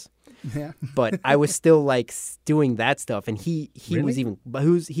 times. Yeah. But I was still like doing that stuff. And he Really? was even,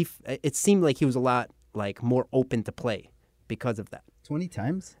 it seemed like he was a lot like more open to play because of that. 20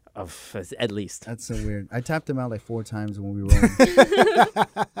 times? At least. That's so weird. I tapped him out like 4 times when we rolled.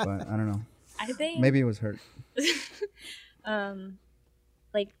 But I don't know. I think Maybe it was hurt.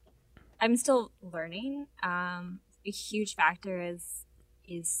 like I'm still learning. A huge factor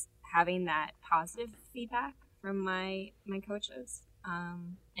is having that positive feedback from my coaches,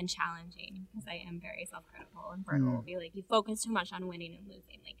 and challenging, because I am very self-critical, and Virgil will be like, you focus too much on winning and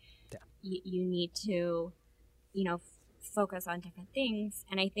losing. Like you need to, focus on different things.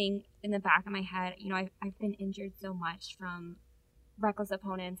 And I think in the back of my head, I've been injured so much from reckless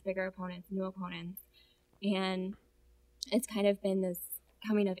opponents, bigger opponents, new opponents, and it's kind of been this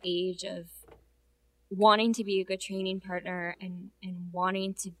coming of age of wanting to be a good training partner and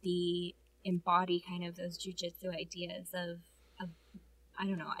wanting to embody kind of those jiu-jitsu ideas of I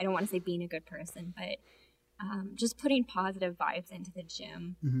don't know, I don't want to say being a good person, but just putting positive vibes into the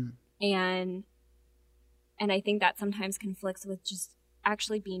gym. And I think that sometimes conflicts with just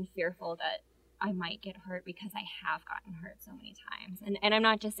actually being fearful that I might get hurt, because I have gotten hurt so many times. And I'm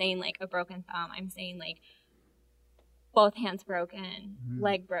not just saying like a broken thumb, I'm saying like both hands broken,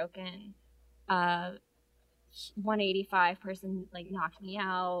 leg broken, 185 person like knocked me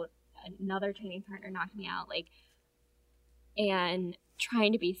out, another training partner knocked me out, like, and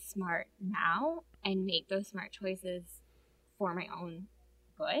trying to be smart now and make those smart choices for my own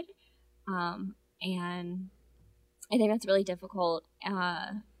good. And I think that's really difficult.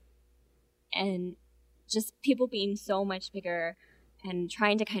 And just people being so much bigger and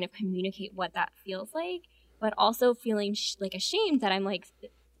trying to kind of communicate what that feels like, but also feeling like ashamed that I'm like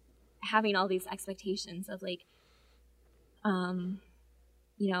having all these expectations of like, trying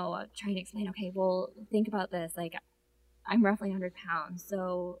to explain, okay, well, think about this. Like, I'm roughly 100 pounds.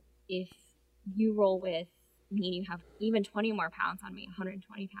 So if you roll with me and you have even 20 more pounds on me,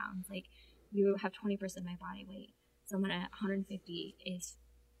 120 pounds, like you have 20% of my body weight. Someone at 150 is,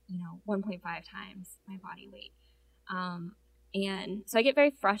 1.5 times my body weight. And so I get very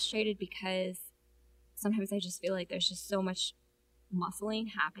frustrated because sometimes I just feel like there's just so much muscling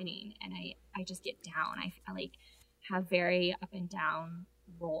happening, and I just get down. I like have very up and down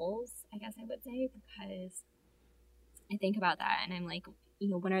rolls, I guess I would say, because I think about that and I'm like,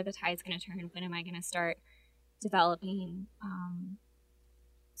 when are the tides going to turn? When am I going to start developing?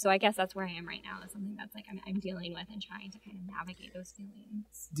 So I guess that's where I am right now, is something that's like I'm dealing with and trying to kind of navigate those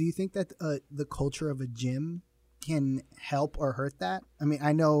feelings. Do you think that the culture of a gym can help or hurt that? I mean,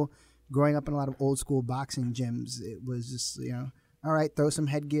 I know growing up in a lot of old school boxing gyms, it was just, all right, throw some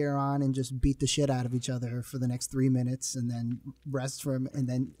headgear on and just beat the shit out of each other for the next 3 minutes, and then rest from, and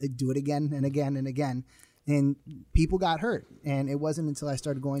then do it again and again and again. And people got hurt. And it wasn't until I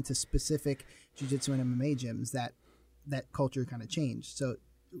started going to specific jiu-jitsu and MMA gyms that culture kind of changed. So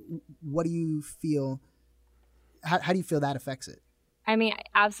what do you feel, how do you feel that affects it? I mean,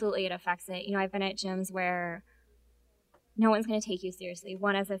 absolutely it affects it. I've been at gyms where no one's going to take you seriously.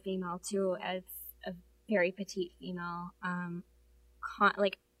 One, as a female, two, as a very petite female.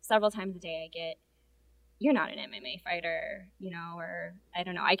 Like several times a day I get, you're not an MMA fighter, or I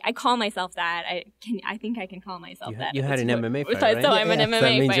don't know. I call myself that. I think I can call myself that. You had an MMA fighter, right? So I'm an MMA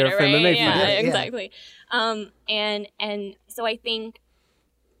that means fighter, you're right? MMA Yeah, fighter. exactly. And so I think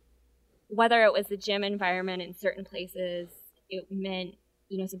whether it was the gym environment in certain places, it meant,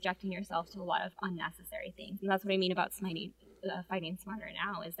 subjecting yourself to a lot of unnecessary things. And that's what I mean about fighting smarter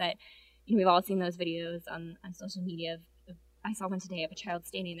now, is that, we've all seen those videos on social media I saw one today of a child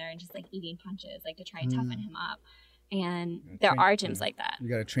standing there and just like eating punches, like to try and toughen him up. And there are gyms like that. You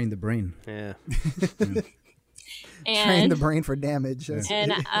got to train the brain. Yeah. Train the brain for damage.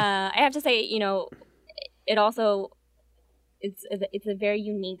 And I have to say, it also it's a very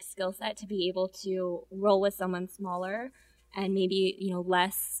unique skill set to be able to roll with someone smaller and maybe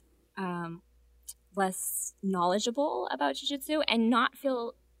less knowledgeable about jiu-jitsu, and not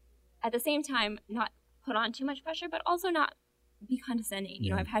feel at the same time not put on too much pressure, but also not be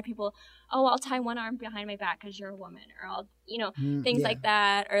condescending. I've had people, I'll tie one arm behind my back because you're a woman, or I'll things like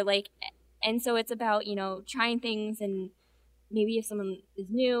that, or like, and so it's about trying things, and maybe if someone is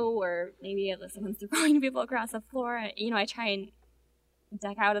new, or maybe if someone's throwing people across the floor, I try and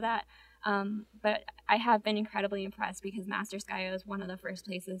deck out of that. But I have been incredibly impressed because Master Skyo is one of the first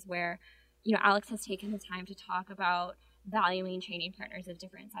places where, Alex has taken the time to talk about valuing training partners of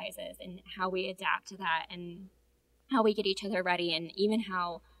different sizes and how we adapt to that and how we get each other ready, and even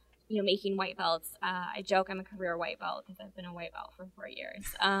how, making white belts. I joke I'm a career white belt because I've been a white belt for 4 years.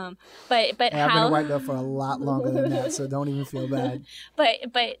 But yeah, how I've been a white belt for a lot longer than that, so don't even feel bad. But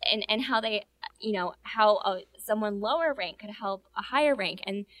how they, how someone lower rank could help a higher rank,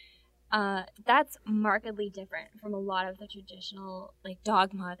 and that's markedly different from a lot of the traditional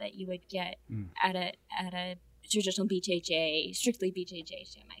dogma that you would get at a traditional BJJ, strictly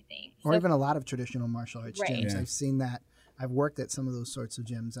BJJ gym, I think. Or even a lot of traditional martial arts Right. gyms. Yeah. I've seen that. I've worked at some of those sorts of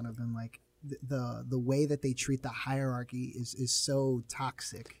gyms, and I've been like, the way that they treat the hierarchy is so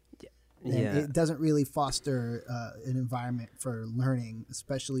toxic. And Yeah. it doesn't really foster an environment for learning,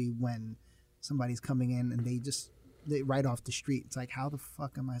 especially when somebody's coming in and they right off the street. It's like, how the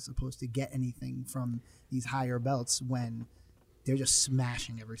fuck am I supposed to get anything from these higher belts when they're just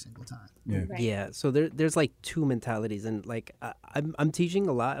smashing every single time? Yeah. Right. Yeah, so there's like two mentalities, and like I'm teaching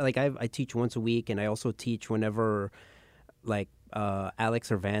a lot. Like I teach once a week, and I also teach whenever, like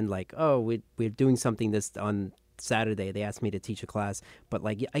Alex or Van, like, oh, we're doing something this on Saturday. They asked me to teach a class, but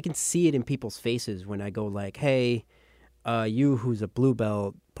like I can see it in people's faces when I go like, hey, you who's a blue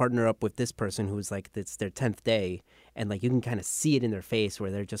belt, partner up with this person who's like, it's their 10th day, and like you can kind of see it in their face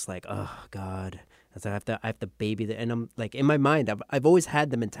where they're just like, oh God. So I have to baby that, and I'm like, in my mind, I've always had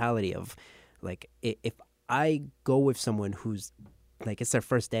the mentality of, like, if I go with someone who's like, it's their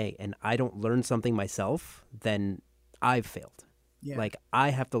first day and I don't learn something myself, then I've failed. Yeah. Like I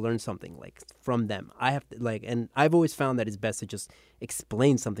have to learn something like from them. I have to like, and I've always found that it's best to just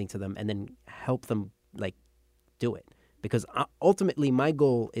explain something to them and then help them like do it, because ultimately my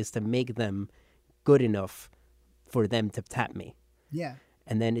goal is to make them good enough for them to tap me. Yeah.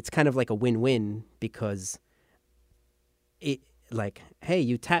 And then it's kind of like a win-win, because it like, hey,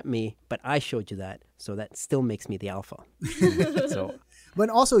 you tapped me, but I showed you that, so that still makes me the alpha. So But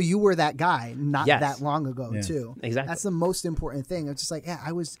also, you were that guy not Yes. that long ago, Yeah. too. Exactly. That's the most important thing. It's just like, yeah,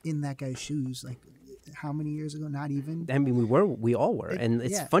 I was in that guy's shoes, like, how many years ago? Not even. I mean, we all were, and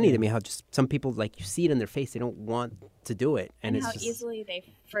it's yeah. funny to me how just some people, like, you see it in their face, they don't want to do it, and it's how just, easily they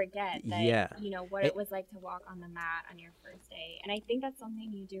forget that, Yeah. what it was like to walk on the mat on your first day. And I think that's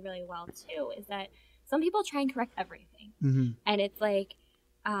something you do really well too, is that some people try and correct everything. Mm-hmm. And it's like,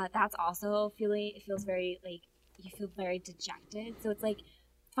 that's also it feels very, like, you feel very dejected. So it's like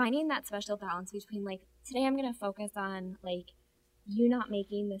finding that special balance between, like, today I'm going to focus on, like, you not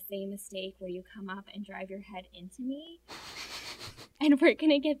making the same mistake where you come up and drive your head into me. And we're going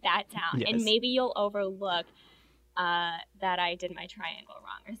to get that down. Yes. And maybe you'll overlook that I did my triangle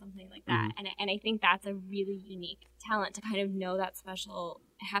wrong or something like that. And I think that's a really unique talent, to kind of know that special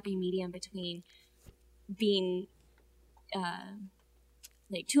happy medium between being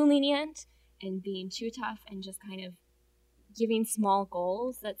like too lenient and being too tough, and just kind of giving small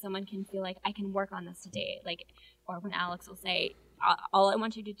goals that someone can feel like, I can work on this today. Like, or when Alex will say, all I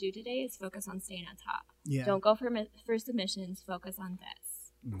want you to do today is focus on staying on top. Yeah. Don't go for submissions. Focus on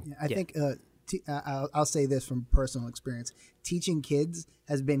this. Yeah, I think I'll say this from personal experience. Teaching kids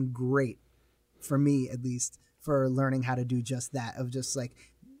has been great for me, at least, for learning how to do just that, of just like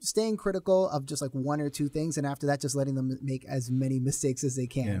staying critical of just like one or two things, and after that just letting them make as many mistakes as they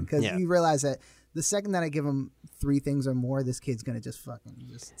can, because Yeah. you realize that the second that I give them 3 things or more, this kid's gonna just fucking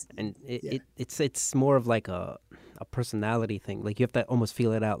just and Yeah. it's more of like a personality thing. Like you have to almost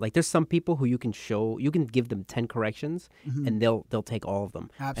feel it out. Like there's some people who you can give them 10 corrections and they'll take all of them.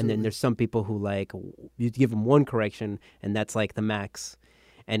 And Absolutely. then there's some people who, like, you give them 1 correction and that's like the max.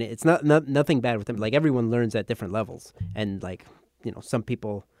 And it's not nothing bad with them. Like everyone learns at different levels. And like, some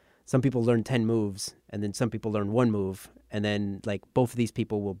people learn 10 moves, and then some people learn 1 move, and then like both of these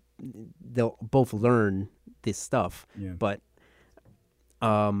people they'll both learn this stuff. Yeah. But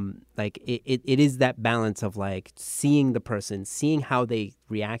like it is that balance of like seeing the person, seeing how they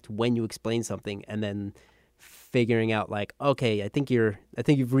react when you explain something, and then figuring out like, okay, I think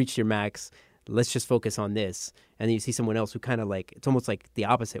you've reached your max. let's just focus on this. And then you see someone else who kind of like, it's almost like the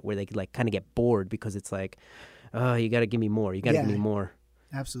opposite, where they like kind of get bored because it's like, oh, you got to give me more. You got to give me more.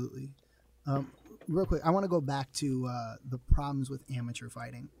 Absolutely. Real quick, I want to go back to the problems with amateur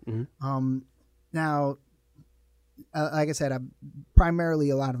fighting. Now, like I said,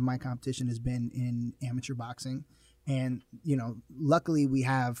 primarily a lot of my competition has been in amateur boxing. And, you know, luckily we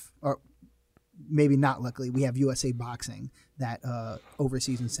have, or maybe not luckily, we have USA Boxing that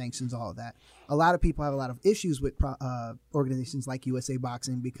oversees and sanctions all of that. A lot of people have a lot of issues with organizations like USA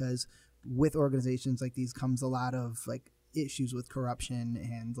Boxing because with organizations like these comes a lot of like issues with corruption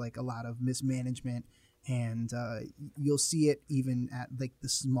and like a lot of mismanagement. And you'll see it even at like the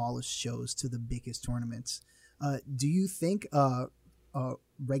smallest shows to the biggest tournaments. Do you think a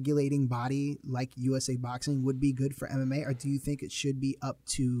regulating body like USA Boxing would be good for MMA, or do you think it should be up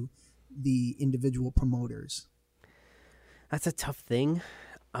to the individual promoters? That's a tough thing.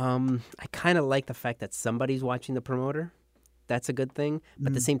 I kind of like the fact that somebody's watching the promoter. That's a good thing. But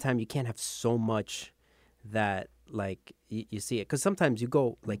at the same time, you can't have so much that like you see it. Because sometimes you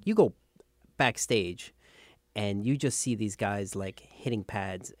go backstage and you just see these guys like hitting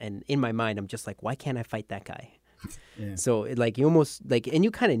pads. And in my mind, I'm just like, why can't I fight that guy? Yeah. So like you almost like, and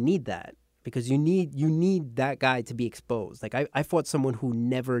you kind of need that. Because you need that guy to be exposed. Like I fought someone who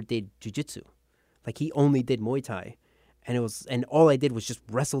never did jiu-jitsu. Like he only did Muay Thai. And all I did was just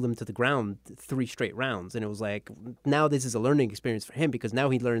wrestle him to the ground 3 straight rounds. And it was like, now this is a learning experience for him because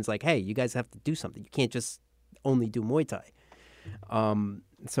now he learns like, hey, you guys have to do something. You can't just only do Muay Thai.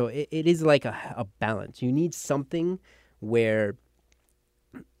 So it is like a balance. You need something where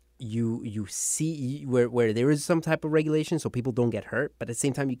you see where there is some type of regulation so people don't get hurt, but at the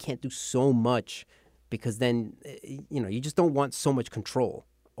same time you can't do so much because then you just don't want so much control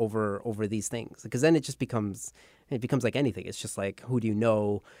over these things, because then it becomes like anything. It's just like, who do you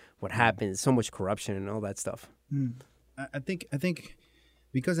know, what happens, so much corruption and all that stuff. I think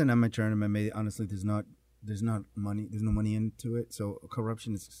because in amateur MMA, honestly, there's no money into it, so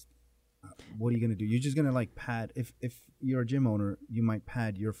corruption is what are you going to do? You're just going to like pad. If you're a gym owner, you might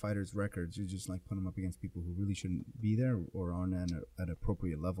pad your fighters' records. You just like put them up against people who really shouldn't be there or aren't at an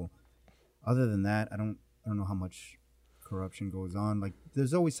appropriate level. Other than that, I don't know how much corruption goes on. Like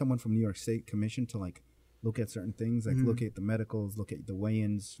there's always someone from New York State Commission to like look at certain things, like look at the medicals, look at the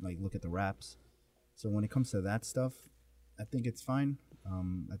weigh-ins, like look at the wraps. So when it comes to that stuff, I think it's fine.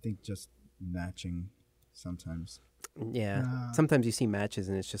 I think just matching sometimes. Yeah, sometimes you see matches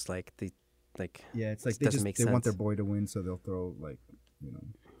and it's just like it's like they want their boy to win, so they'll throw like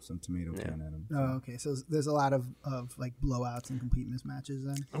some tomato can at him. Oh, okay. So there's a lot of like blowouts and complete mismatches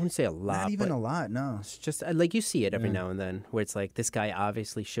then? I wouldn't say a lot. Not even a lot, no. It's just like you see it every now and then where it's like this guy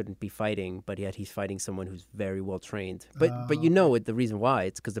obviously shouldn't be fighting, but yet he's fighting someone who's very well trained. But the reason why,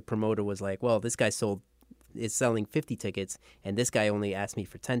 it's because the promoter was like, well, this guy is selling 50 tickets and this guy only asked me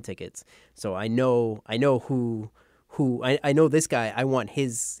for 10 tickets. So I know I know this guy, I want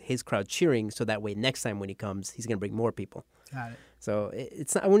his crowd cheering, so that way next time when he comes, he's going to bring more people. Got it. So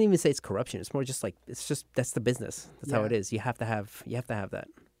it's not, I wouldn't even say it's corruption. It's more just like, that's the business. That's how it is. You have to have that.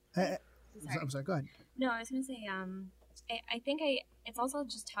 I'm sorry, go ahead. No, I was going to say, I think it's also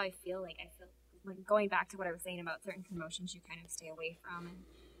just how I feel like going back to what I was saying about certain promotions you kind of stay away from.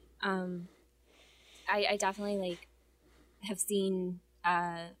 And I definitely like have seen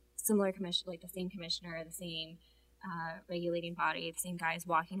similar commission, like the same commissioner, the same regulating body, the same guys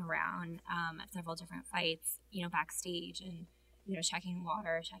walking around at several different fights, backstage and, checking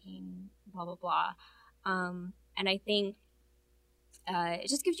water, checking blah, blah, blah. And I think it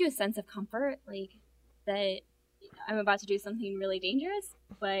just gives you a sense of comfort, like that I'm about to do something really dangerous,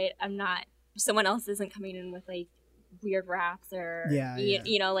 but I'm not, someone else isn't coming in with like weird raps or,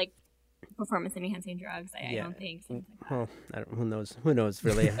 like performance enhancing drugs. I don't think. Well, who knows? Who knows?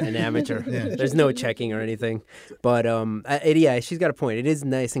 Really, an amateur. There's no checking or anything. But she's got a point. It is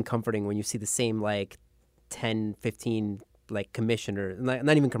nice and comforting when you see the same like 10, 15 like commissioners,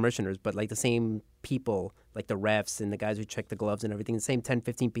 not even commissioners, but like the same people, like the refs and the guys who check the gloves and everything. The same 10,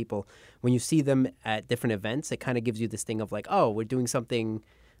 15 people. When you see them at different events, it kind of gives you this thing of like, oh, we're doing something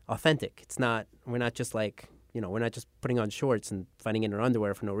authentic. We're not just like. We're not just putting on shorts and fighting in our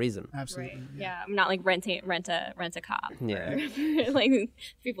underwear for no reason. Absolutely. Right. Yeah, I'm not like rent a cop. Yeah. For, like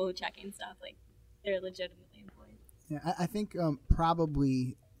people who check in stuff, like they're legitimately employed. Yeah, I think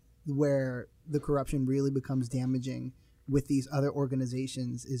probably where the corruption really becomes damaging with these other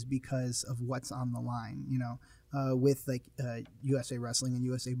organizations is because of what's on the line. With like USA Wrestling and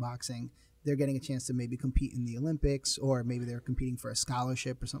USA Boxing, they're getting a chance to maybe compete in the Olympics, or maybe they're competing for a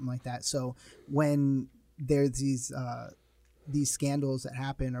scholarship or something like that. So when there's these these scandals that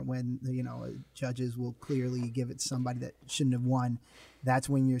happen, or when judges will clearly give it to somebody that shouldn't have won, that's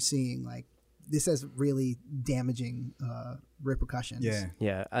when you're seeing like this has really damaging repercussions.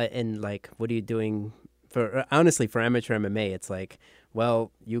 Yeah. And like, what are you doing for? Honestly, for amateur MMA, it's like,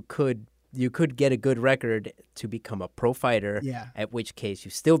 well, you could get a good record to become a pro fighter. Yeah. At which case,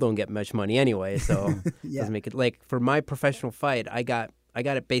 you still don't get much money anyway. So Yeah. doesn't make it like for my professional fight. I got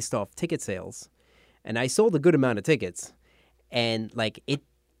it based off ticket sales, and I sold a good amount of tickets, and like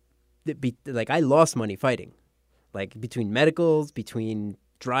I lost money fighting, like between medicals, between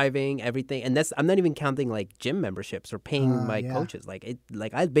driving, everything, and I'm not even counting like gym memberships or paying my coaches. Like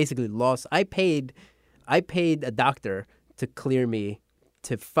I basically lost. I paid a doctor to clear me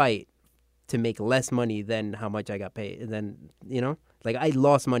to fight to make less money than how much I got paid. And then, like I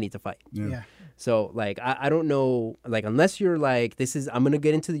lost money to fight. Yeah. So like, I don't know, like unless you're like, I'm going to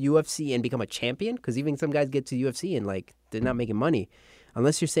get into the UFC and become a champion. Cause even some guys get to the UFC and like, they're not making money.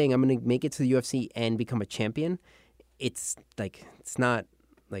 Unless you're saying I'm going to make it to the UFC and become a champion, it's not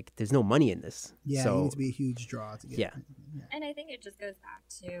like, there's no money in this. Yeah. So, You need to be a huge draw to get. Yeah. And I think it just goes back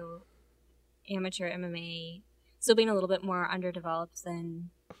to amateur MMA still being a little bit more underdeveloped than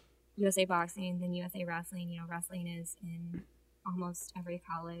USA Boxing, than USA Wrestling. Wrestling is in almost every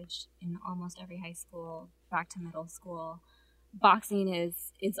college, in almost every high school, back to middle school. Boxing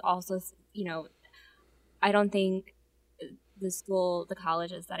is also, I don't think the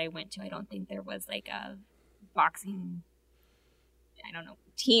colleges that I went to, I don't think there was like a boxing, I don't know,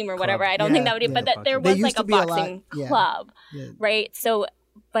 team or whatever. I don't think that would be, but that there was like a boxing club, right? So,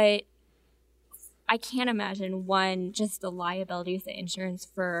 but I can't imagine just the liabilities, the insurance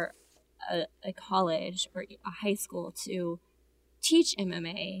for a college or a high school to teach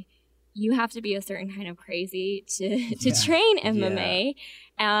MMA. You have to be a certain kind of crazy to train MMA.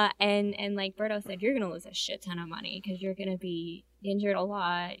 And like Berto said, you're going to lose a shit ton of money because you're going to be injured a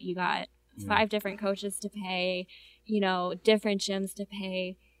lot. You got 5 different coaches to pay, different gyms to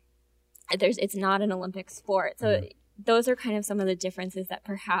pay. It's not an Olympic sport. So those are kind of some of the differences that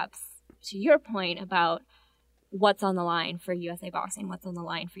perhaps, to your point about what's on the line for USA Boxing, what's on the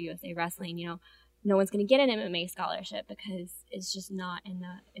line for USA Wrestling, no one's going to get an MMA scholarship because it's just not in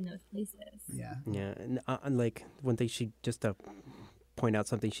those places. Yeah. Yeah. And like one thing just to point out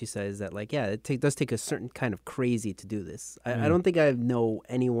something she says that like, yeah, it does take a certain kind of crazy to do this. I don't think I know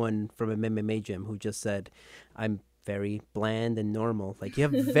anyone from an MMA gym who just said, I'm very bland and normal. Like you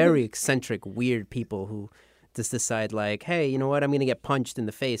have very eccentric, weird people who just decide like, hey, you know what? I'm going to get punched in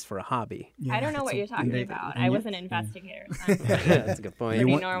the face for a hobby. Yeah. I don't know what you're talking about. I was an investigator. So that's a good point.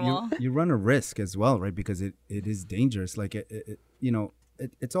 Pretty normal. You run a risk as well, right? Because it is dangerous. Like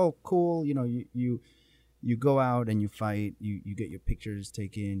it's all cool. You go out and you fight. You get your pictures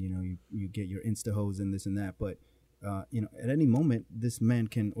taken. You get your Insta hose and this and that. But at any moment, this man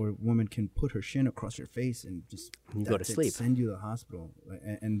or woman can put her shin across your face and just go to sleep, send you to the hospital.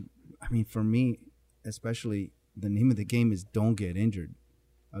 And I mean, for me, especially, the name of the game is don't get injured.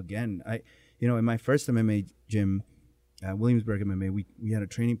 Again, in my first MMA gym, Williamsburg MMA, we had a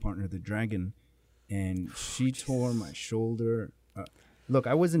training partner, the Dragon, and she tore my shoulder. Look,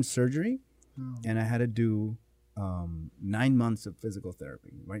 I was in surgery, and I had to do 9 months of physical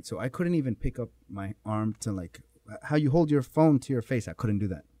therapy, right? So I couldn't even pick up my arm to like how you hold your phone to your face. I couldn't do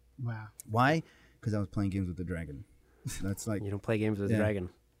that. Wow. Why? Because I was playing games with the Dragon. That's like you don't play games with the Dragon.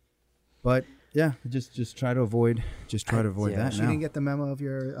 But yeah, just try to avoid that. She now. didn't get the memo of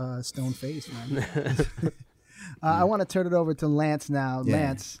your stone face, man. I want to turn it over to Lance now. Yeah.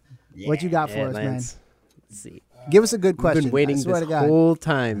 Lance, what you got for us, Lance. man? Let's see. Give us a good question. I've been waiting I swear this to God. whole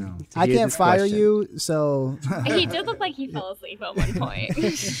time. I hear can't this fire question. you, so He did look like he fell asleep at one point. I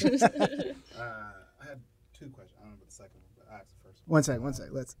had 2 questions. I don't know about the second one, but I asked the first one. one sec.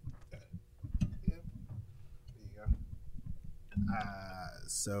 Let's. There you go.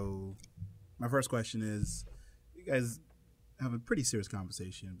 So my first question is, you guys have a pretty serious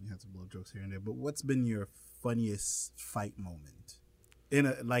conversation. We had some little jokes here and there, but what's been your funniest fight moment in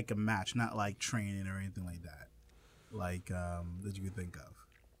a match, not like training or anything like that, that you could think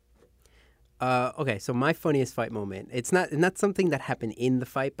of? Okay, so my funniest fight moment, it's not something that happened in the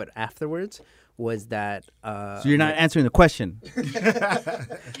fight, but afterwards was that... So you're not answering the question.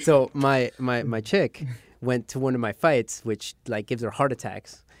 So my chick went to one of my fights, which like gives her heart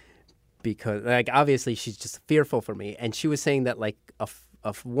attacks because like obviously she's just fearful for me. And she was saying that like of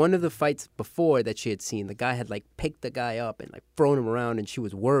one of the fights before that she had seen, the guy had like picked the guy up and like thrown him around, and she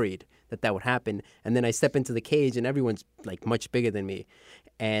was worried that would happen. And then I step into the cage and everyone's like much bigger than me.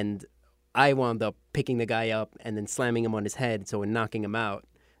 And I wound up picking the guy up and then slamming him on his head, and knocking him out.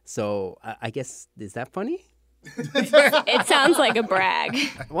 So I guess, is that funny? It sounds like a brag.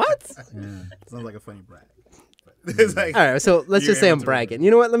 What? Sounds like a funny brag. But it's like, All right, so let's you're just say I'm answering. bragging. You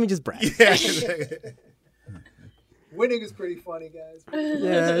know what? Let me just brag. Yeah. Winning is pretty funny, guys.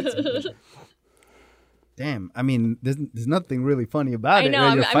 Yeah, it's- Damn. I mean, there's nothing really funny about I it. know,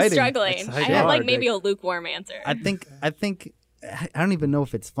 when I'm you're fighting. struggling. It's I hard. have like maybe a lukewarm answer. I think I don't even know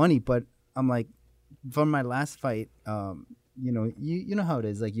if it's funny, but I'm like, from my last fight, you know how it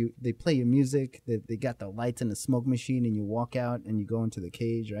is. Like they play your music, they got the lights and the smoke machine, and you walk out and you go into the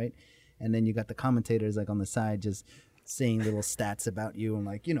cage, right? And then you got the commentators like on the side just saying little stats about you, and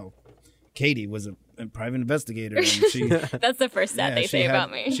like, Katie was a private investigator, and she. That's the first stat they say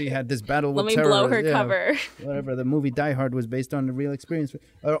about me. She had this battle Let with me blow her terrorists, cover. whatever. The movie Die Hard was based on the real experience,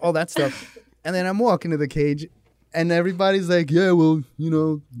 all that stuff. And then I'm walking to the cage, and everybody's like, "Yeah, well,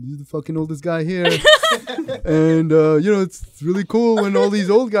 you're the fucking oldest guy here, and it's really cool when all these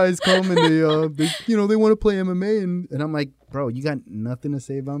old guys come and they want to play MMA." And I'm like, "Bro, you got nothing to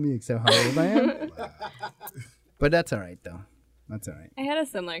say about me except how old I am." But that's all right, though. That's all right. I had a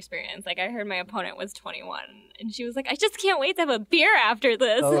similar experience. Like, I heard my opponent was 21, and she was like, "I just can't wait to have a beer after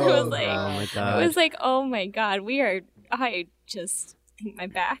this." And it was like, oh my god. it was like, oh my god, I just think my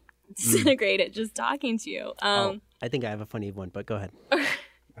back disintegrated just talking to you. I think I have a funny one, but go ahead.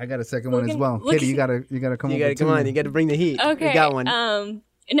 I got a second one as Logan- well. look- Katie, you gotta come. You over gotta come to on. me. You gotta bring the heat. Okay. You got one.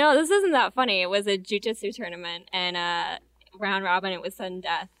 No, this isn't that funny. It was a jujitsu tournament, and round robin. It was sudden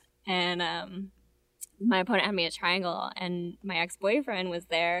death, and my opponent had me a triangle, and my ex-boyfriend was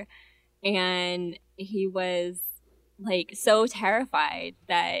there, and he was like so terrified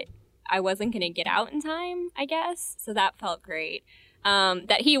that I wasn't gonna get out in time, I guess. So that felt great.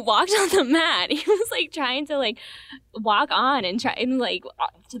 That he walked on the mat. He was like trying to like walk on and try and like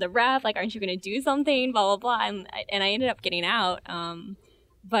to the ref, like, aren't you gonna do something? Blah blah blah. And I ended up getting out.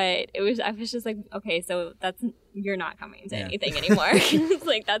 But I was just like, okay, so you're not coming to anything anymore. It's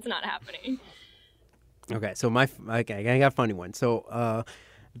like, that's not happening. Okay, so I got a funny one. So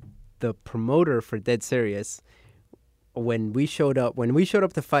the promoter for Dead Serious, when we showed up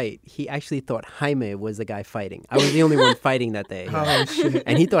to fight, he actually thought Jaime was the guy fighting. I was the only one fighting that day. Oh shit!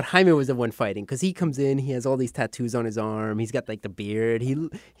 And he thought Jaime was the one fighting because he comes in, he has all these tattoos on his arm, he's got like the beard.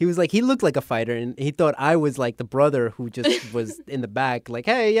 He was like, he looked like a fighter, and he thought I was like the brother who just was in the back, like,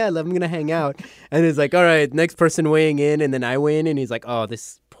 hey, yeah, I'm gonna hang out. And it's like, all right, next person weighing in, and then I weigh in, and he's like, oh,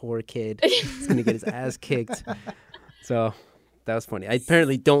 this poor kid, he's gonna get his ass kicked. So that was funny. I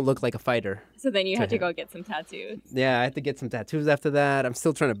apparently don't look like a fighter. So then you had to him. go get some tattoos. Yeah, I had to get some tattoos after that. I'm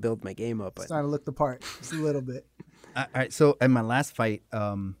still trying to build my game up. But Starting to look the part just a little bit. All right, so in my last fight,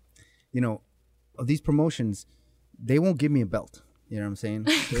 these promotions, they won't give me a belt. You know what I'm saying?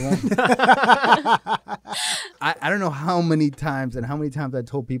 They won't. I don't know how many times I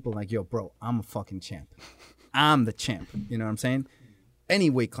told people like, yo, bro, I'm a fucking champ. I'm the champ. You know what I'm saying? Any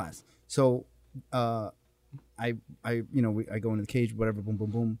weight class. So I go into the cage, whatever, boom,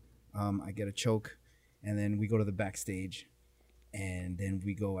 boom, boom. I get a choke, and then we go to the backstage, and then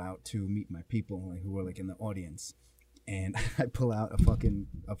we go out to meet my people, like, who are like in the audience. And I pull out a fucking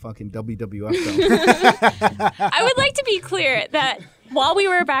WWF belt. I would like to be clear that while we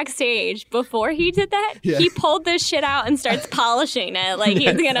were backstage, before he did that, he pulled this shit out and starts polishing it. Like,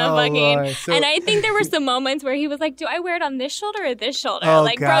 he's gonna fucking. Lord. So- and I think there were some moments where he was like, do I wear it on this shoulder or this shoulder? Oh,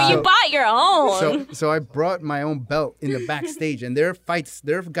 like, God. bro, you bought your own. So I brought my own belt in the backstage, and their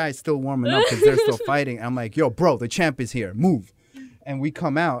guys still warming up because they're still fighting. I'm like, yo, bro, the champ is here. Move. And we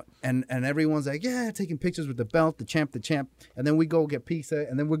come out, and everyone's like, yeah, taking pictures with the belt, the champ. And then we go get pizza,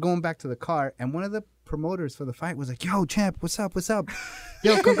 and then we're going back to the car. And one of the promoters for the fight was like, yo, champ, what's up?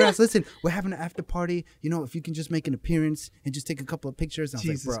 Yo, congrats. Listen, we're having an after party. If you can just make an appearance and just take a couple of pictures. And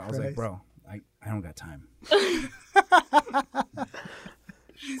Jesus I was like, Christ. bro, I don't got time.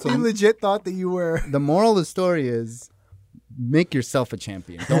 So you legit thought that you were. The moral of the story is, make yourself a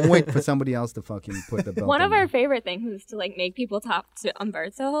champion. Don't wait for somebody else to fucking put the belt One on of you. our favorite things is to like make people talk to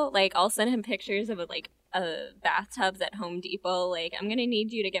Umberto. Like, I'll send him pictures of bathtubs at Home Depot. Like, I'm gonna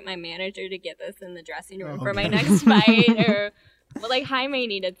need you to get my manager to get this in the dressing room for my next fight. Or, well, like, Jaime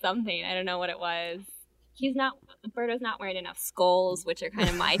needed something. I don't know what it was. Umberto's not wearing enough skulls, which are kind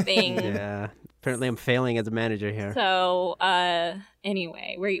of my thing. yeah, apparently I'm failing as a manager here. So,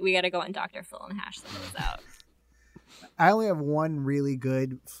 anyway, we got to go on Dr. Phil and hash some of those out. I only have one really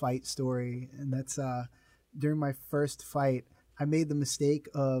good fight story, and that's during my first fight. I made the mistake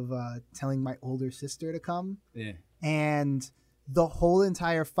of telling my older sister to come, and the whole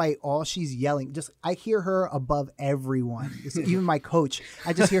entire fight, all she's yelling, I hear her above everyone, even my coach.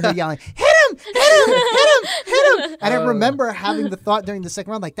 I just hear her yelling, "Hit him! Hit him! Hit him! Hit him!" And I remember having the thought during the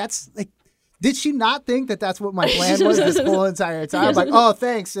second round, like, that's like, Did she not think that that's what my plan was this whole entire time? I'm like, oh,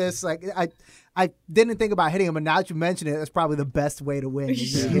 thanks, sis. Like, I didn't think about hitting him, but now that you mention it, that's probably the best way to win, is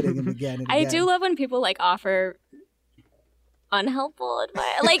just hitting him again and I again. do love when people like offer unhelpful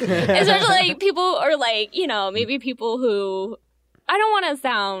advice, like especially like people or like maybe people who I don't want to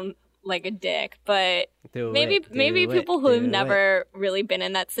sound like a dick, but maybe people who have never really been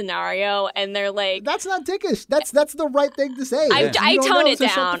in that scenario and they're like, that's not dickish. That's the right thing to say. I You don't toned know, it so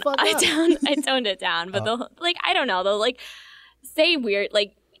shut down. the fuck I up. toned it down, but they'll like I don't know, they'll like say weird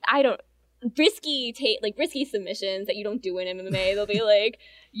like I don't risky submissions that you don't do in MMA. They'll be like,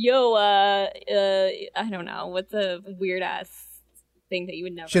 yo, I don't know, what's a weird ass thing that you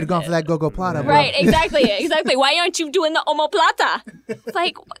would never Should have gone do? for that go plata, bro. Right, exactly. Why aren't you doing the omoplata? It's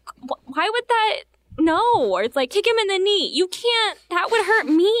like, why would that? No, or it's like kick him in the knee. You can't. That would hurt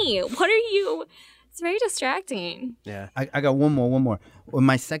me. What are you? It's very distracting. Yeah. I got one more. Well,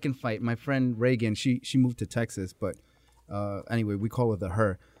 my second fight, my friend Reagan, she moved to Texas, but anyway, we call her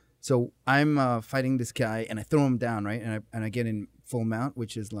her. So I'm fighting this guy, and I throw him down, right, and I get in full mount,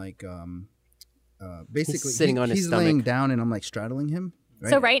 which is like basically He's sitting on his he's stomach. laying down, and I'm like straddling him. Right?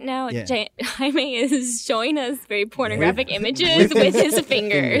 So right now, Yeah. Jaime is showing us very pornographic images with his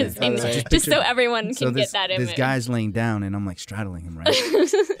fingers, and Right. just so everyone So can this, get that image. this guy's laying down, and I'm like straddling him, right,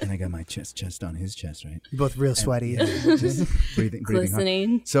 and I got my chest on his chest, right, You're both real sweaty. just breathing hard.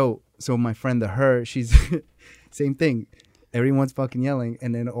 Glistening. So my friend, her, she's same thing. Everyone's fucking yelling,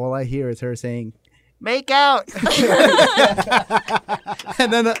 and then all I hear is her saying, "Make out."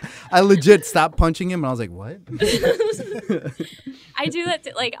 And then I legit stopped punching him, and I was like, "What?" I do that.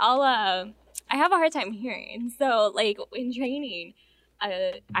 Like I have a hard time hearing. So like in training,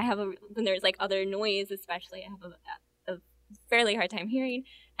 when there's like other noise, especially, I have a fairly hard time hearing.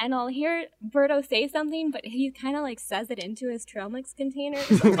 And I'll hear Berto say something, but he kind of like says it into his trail mix container or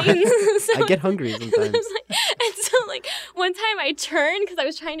something. I get hungry sometimes. And so like one time I turned because I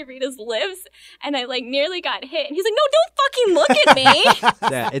was trying to read his lips, and I like nearly got hit. And he's like, "No, don't fucking look at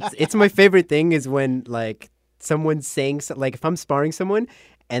me." Yeah, it's my favorite thing is when like someone's saying like if I'm sparring someone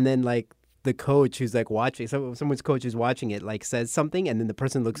and then like the coach who's like watching someone's coach who's watching it like says something and then the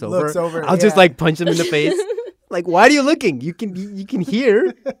person looks over. I'll just yeah. like punch them in the face. Like, why are you looking? You can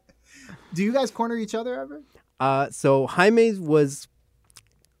hear. Do you guys corner each other ever? So Jaime's was.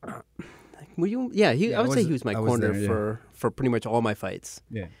 Were you? Yeah, I would say he was my I was corner there, for pretty much all my fights.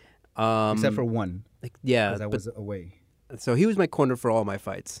 Yeah, Um, except for one, like, yeah, because I but- was away. So he was my corner for all my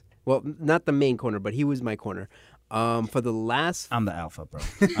fights. Well, not the main corner, but he was my corner. For the last I'm the alpha, bro.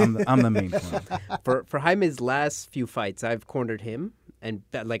 I'm the main one. for Jaime's last few fights, I've cornered him, and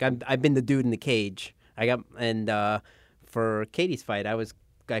like I've been the dude in the cage. For Katie's fight,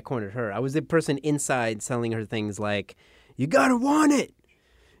 I cornered her. I was the person inside telling her things like, "You gotta want it,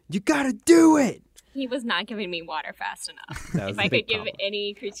 you gotta do it." He was not giving me water fast enough. That was If the I big could give problem.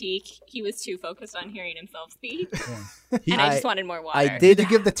 any critique, he was too focused on hearing himself speak, He- and I just wanted more water. I Did did you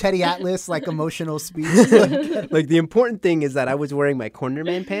give the Teddy Atlas like emotional speech? like the important thing is that I was wearing my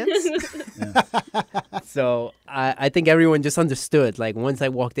cornerman pants. So I think everyone just understood. Like once I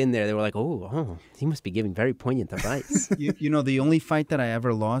walked in there, they were like, "Oh, he must be giving very poignant advice." you know, the only fight that I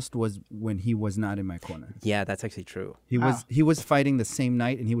ever lost was when he was not in my corner. Yeah, that's actually true. He was fighting the same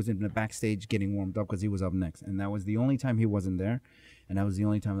night, and he was in the backstage getting warmed up because he was up next, and that was the only time he wasn't there, and that was the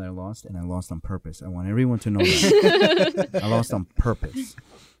only time that I lost, and I lost on purpose. I want everyone to know that I lost on purpose.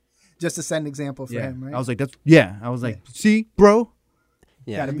 Just to set an example for him, right? I was like, I was like, see, bro.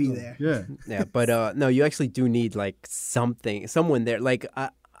 Yeah, Gotta be there. Yeah. yeah, but no, you actually do need like someone there. Like I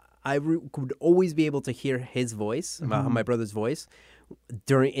could always be able to hear his voice, my brother's voice,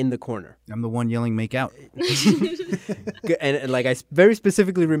 in the corner. I'm the one yelling, "Make out." And like I very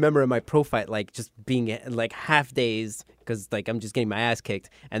specifically remember in my pro fight, like just being like half dazed because like I'm just getting my ass kicked,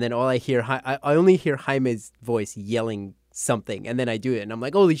 and then all I hear, I only hear Jaime's voice yelling something, and then I do it, and I'm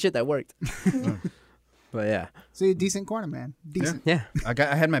like, holy shit, that worked. But yeah, So you're a decent corner, man. Decent. yeah. I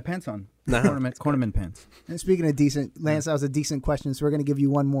had my pants on. Nah. Cornerman pants. And speaking of decent, Lance, that was a decent question, so we're going to give you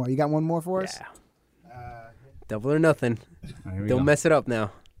one more. You got one more for us? Yeah. Double or nothing. All right, here we Don't go. mess it up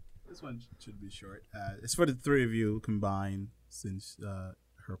now. This one should be short. It's for the three of you combined, since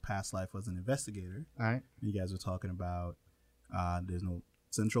her past life was an investigator. All right. You guys were talking about there's no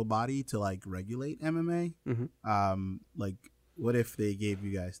central body to like regulate MMA. Mhm. Like, what if they gave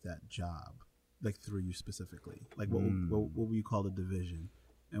you guys that job, like through you specifically? Like, what would you call the division,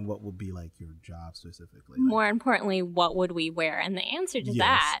 and what would be like your job specifically? Like, More importantly, what would we wear? And the answer to yes.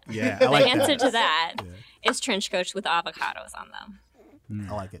 that, Yeah, I the like answer that. to that Yeah. is trench coats with avocados on them.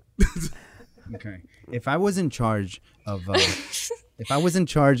 I like it. Okay. If I was in charge of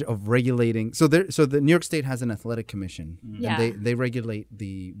regulating, so the New York State has an athletic commission, Yeah. and they regulate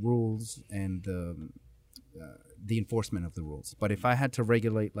the rules and the enforcement of the rules. But if I had to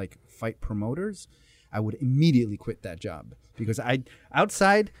regulate like fight promoters, I would immediately quit that job because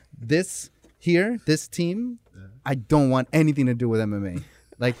outside this team, I don't want anything to do with MMA.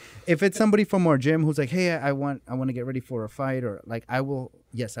 Like if it's somebody from our gym who's like, hey, I want to get ready for a fight, or like I will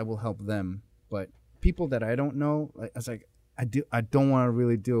help them. But people that I don't know, like, I was like, I don't want to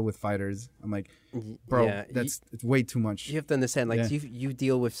really deal with fighters. I'm like, bro, Yeah, it's way too much. You have to understand, like, Yeah. you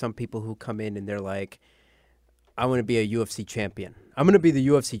deal with some people who come in and they're like, I want to be a UFC champion. I'm going to be the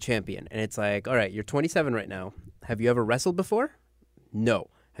UFC champion. And it's like, all right, you're 27 right now. Have you ever wrestled before? No.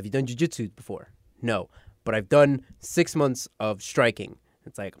 Have you done jiu-jitsu before? No. But I've done 6 months of striking.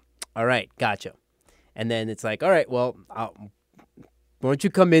 It's like, all right, gotcha. And then it's like, all right, well, why don't you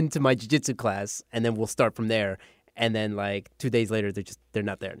come into my jiu-jitsu class and then we'll start from there. And then like 2 days later, they're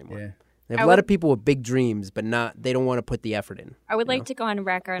not there anymore. Yeah. They have a lot of people with big dreams, but they don't want to put the effort in. I would like to go on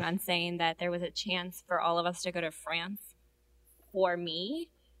record on saying that there was a chance for all of us to go to France for me.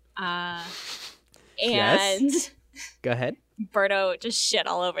 And Yes. Go ahead. Berto just shit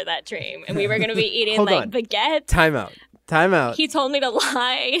all over that dream. And we were going to be eating Hold like on. baguettes. Time out. He told me to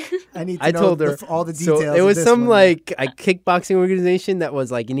lie. I need to I know told her all the details. So it of was this some one. like a kickboxing organization that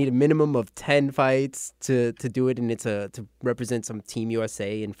was like you need a minimum of 10 fights to do it, and it's to represent some Team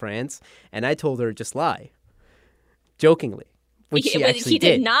USA in France. And I told her just lie, jokingly, which she But actually he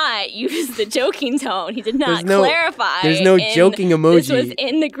did not use the joking tone. He did not clarify. There's no joking emoji. This was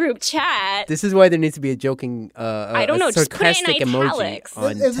in the group chat. This is why there needs to be a joking, I don't know, a just put it in sarcastic emoji italics.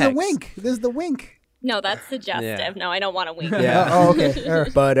 on There's the text. wink. There's the wink. No, that's suggestive. Yeah. No, I don't want to wink. Yeah. Oh, okay.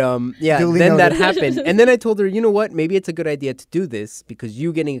 But yeah, Duly then that noted. happened, and then I told her, you know what? Maybe it's a good idea to do this because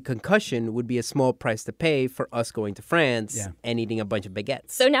you getting a concussion would be a small price to pay for us going to France and eating a bunch of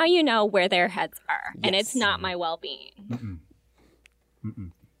baguettes. So now you know where their heads are, and Yes. it's not my well-being.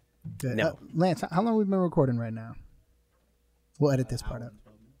 Good. No. Lance, how long have we been recording right now? We'll edit this part up.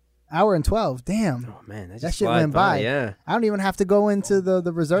 Hour and 12. Damn. Oh man, that That just shit flies went by. Yeah. I don't even have to go into the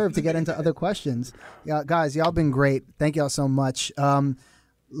reserve to get into other questions. Guys, y'all been great. Thank y'all so much.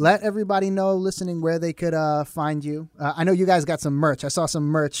 Let everybody know listening where they could find you. I know you guys got some merch. I saw some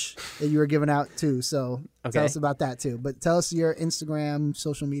merch that you were giving out too. So tell us about that too. But tell us your Instagram,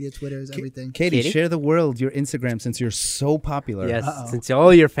 social media, Twitters, everything. Katie, share the world your Instagram since you're so popular. Yes, since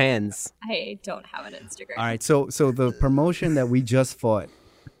all your fans. I don't have an Instagram. All right, so the promotion that we just fought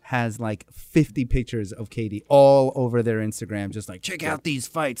has like 50 pictures of Katie all over their Instagram, just like, check out these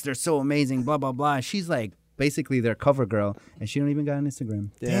fights, they're so amazing, blah blah blah. She's like basically their cover girl, and she don't even got an Instagram.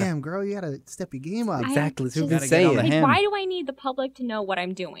 Damn, girl, you gotta step your game up. Exactly. That's what we've Gotta been get all saying. the Like, ham. why do I need the public to know what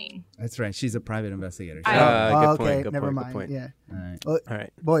I'm doing? That's right. She's a private investigator. I- Good Oh, point, okay, good never point, good mind. point. Yeah, All right. Well, All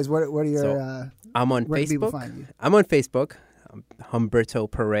right. boys, what are your? So, I'm on where can people Facebook. find you? I'm on Facebook. Humberto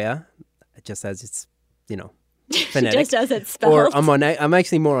Perea, just as it's, phonetic. Just as it's spelled. Or I'm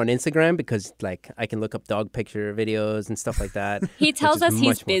actually more on Instagram because like I can look up dog picture videos and stuff like that. He tells which is us he's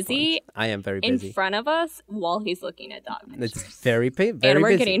much more busy fun. I am very in busy. front of us while he's looking at dog pictures. It's very very and we're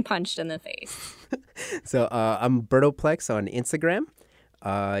busy. getting punched in the face. So I'm Bertoplex on Instagram.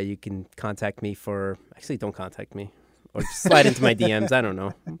 You can contact me actually don't contact me. Or just slide into my DMs. I don't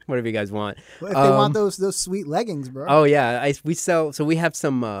know. Whatever you guys want. Well, if they want those sweet leggings, bro. Oh yeah, we sell. So we have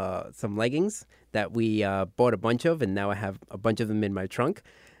some leggings that we bought a bunch of, and now I have a bunch of them in my trunk.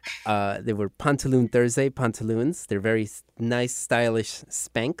 They were Pantaloon Thursday pantaloons. They're very nice, stylish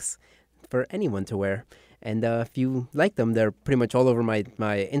Spanx for anyone to wear. And if you like them, they're pretty much all over my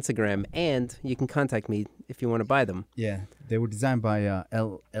Instagram, and you can contact me if you want to buy them. Yeah, they were designed by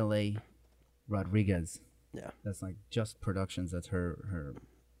L.A. Rodriguez. Yeah. That's like Just Productions. That's her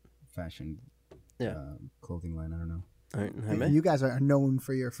fashion clothing line. I don't know. All right, Jaime? You guys are known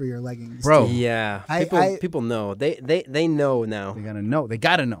for your leggings, Bro. Yeah, I- people know. They know now. They gotta know. They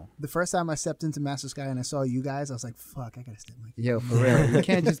gotta know. The first time I stepped into Master Sky and I saw you guys, I was like, "Fuck, I gotta step my." Yo, for real. You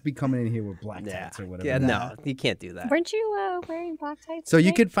can't just be coming in here with black Yeah, tats or whatever. yeah, no, you can't do that. Weren't you wearing black tights? So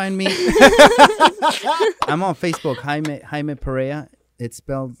you today? could find me. I'm on Facebook, Jaime Perea. It's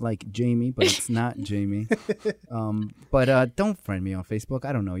spelled like Jamie, but it's not Jamie. But don't friend me on Facebook.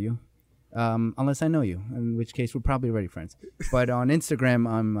 I don't know you. Unless I know you, in which case we're probably already friends. But on Instagram,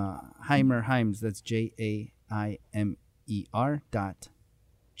 I'm Heimer Himes. That's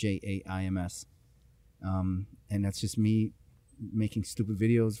JAIMER.JAIMS. And that's just me making stupid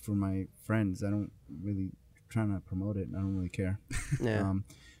videos for my friends. I don't really trying to promote it. I don't really care. Yeah.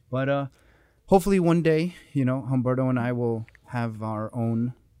 But hopefully one day, Humberto and I will have our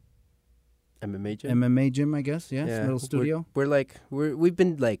own MMA gym. MMA gym, I guess. Yes, little we're- studio.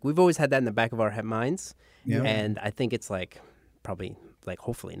 We've always had that in the back of our minds, Yeah. and I think it's like probably like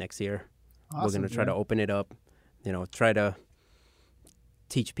hopefully next year we're Awesome, gonna try to open it up. Try to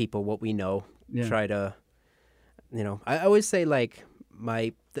teach people what we know. Yeah. Try to, I always say like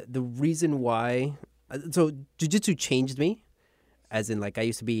the reason why. So jiu-jitsu changed me, as in like I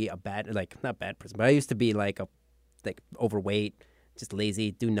used to be a bad not bad person, but I used to be like overweight, just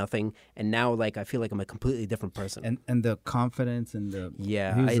lazy, do nothing, and now like I feel like I'm a completely different person. And the confidence and the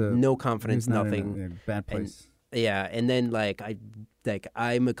Yeah, he was I had no he confidence, was not nothing. in a bad place. Yeah, and then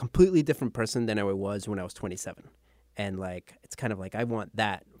I'm a completely different person than I was when I was 27, and like it's kind of like I want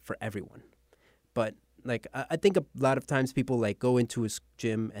that for everyone, but like I think a lot of times people like go into a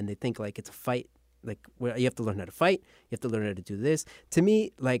gym and they think like it's a fight, like where you have to learn how to fight, you have to learn how to do this. To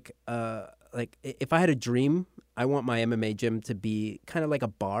me, like if I had a dream, I want my MMA gym to be kind of like a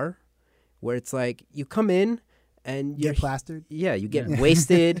bar, where it's like you come in. And Get plastered. Yeah, you get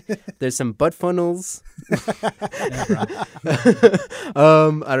wasted. There's some butt funnels.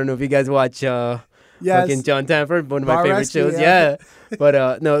 I don't know if you guys watch Yes. fucking John Tanford, one of my Bar favorite Rescue, shows. yeah. Yeah.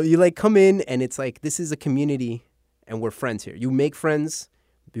 But no, you like come in and it's like this is a community and we're friends here. You make friends,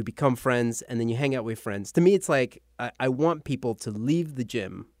 you become friends, and then you hang out with friends. To me, it's like I want people to leave the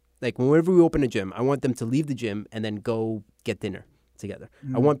gym. Like whenever we open a gym, I want them to leave the gym and then go get dinner together.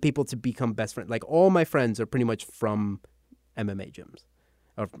 I want people to become best friends. Like all my friends are pretty much from MMA gyms,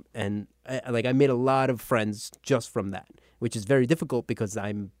 and I made a lot of friends just from that, which is very difficult because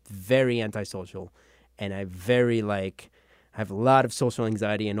I'm very antisocial, and I have a lot of social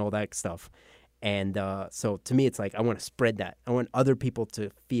anxiety and all that stuff. And so to me, it's like I want to spread that. I want other people to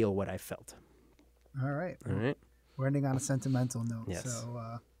feel what I felt. All right. All right. We're ending on a sentimental note. Yes. So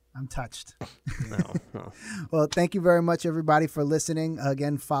I'm touched. No. Well, thank you very much, everybody, for listening.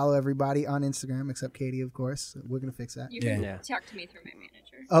 Again, follow everybody on Instagram, except Katie, of course. We're going to fix that. You can Yeah. talk to me through my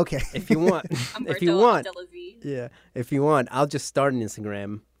manager. Okay. If you want, Umberto if you want, Abdelaziz. yeah. If you want, I'll just start an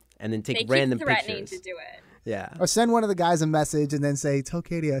Instagram and then They take keep random threatening pictures. to do it. Yeah. Or send one of the guys a message and then say, tell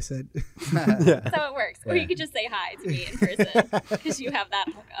Katie I said. That's how it works. Or Yeah. you could just say hi to me in person because you have that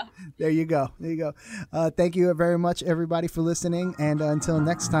hookup. There you go. There you go. Thank you very much, everybody, for listening. And until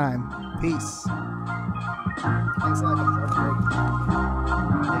next time, peace. Thanks a lot, guys. That was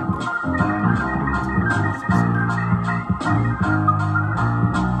great.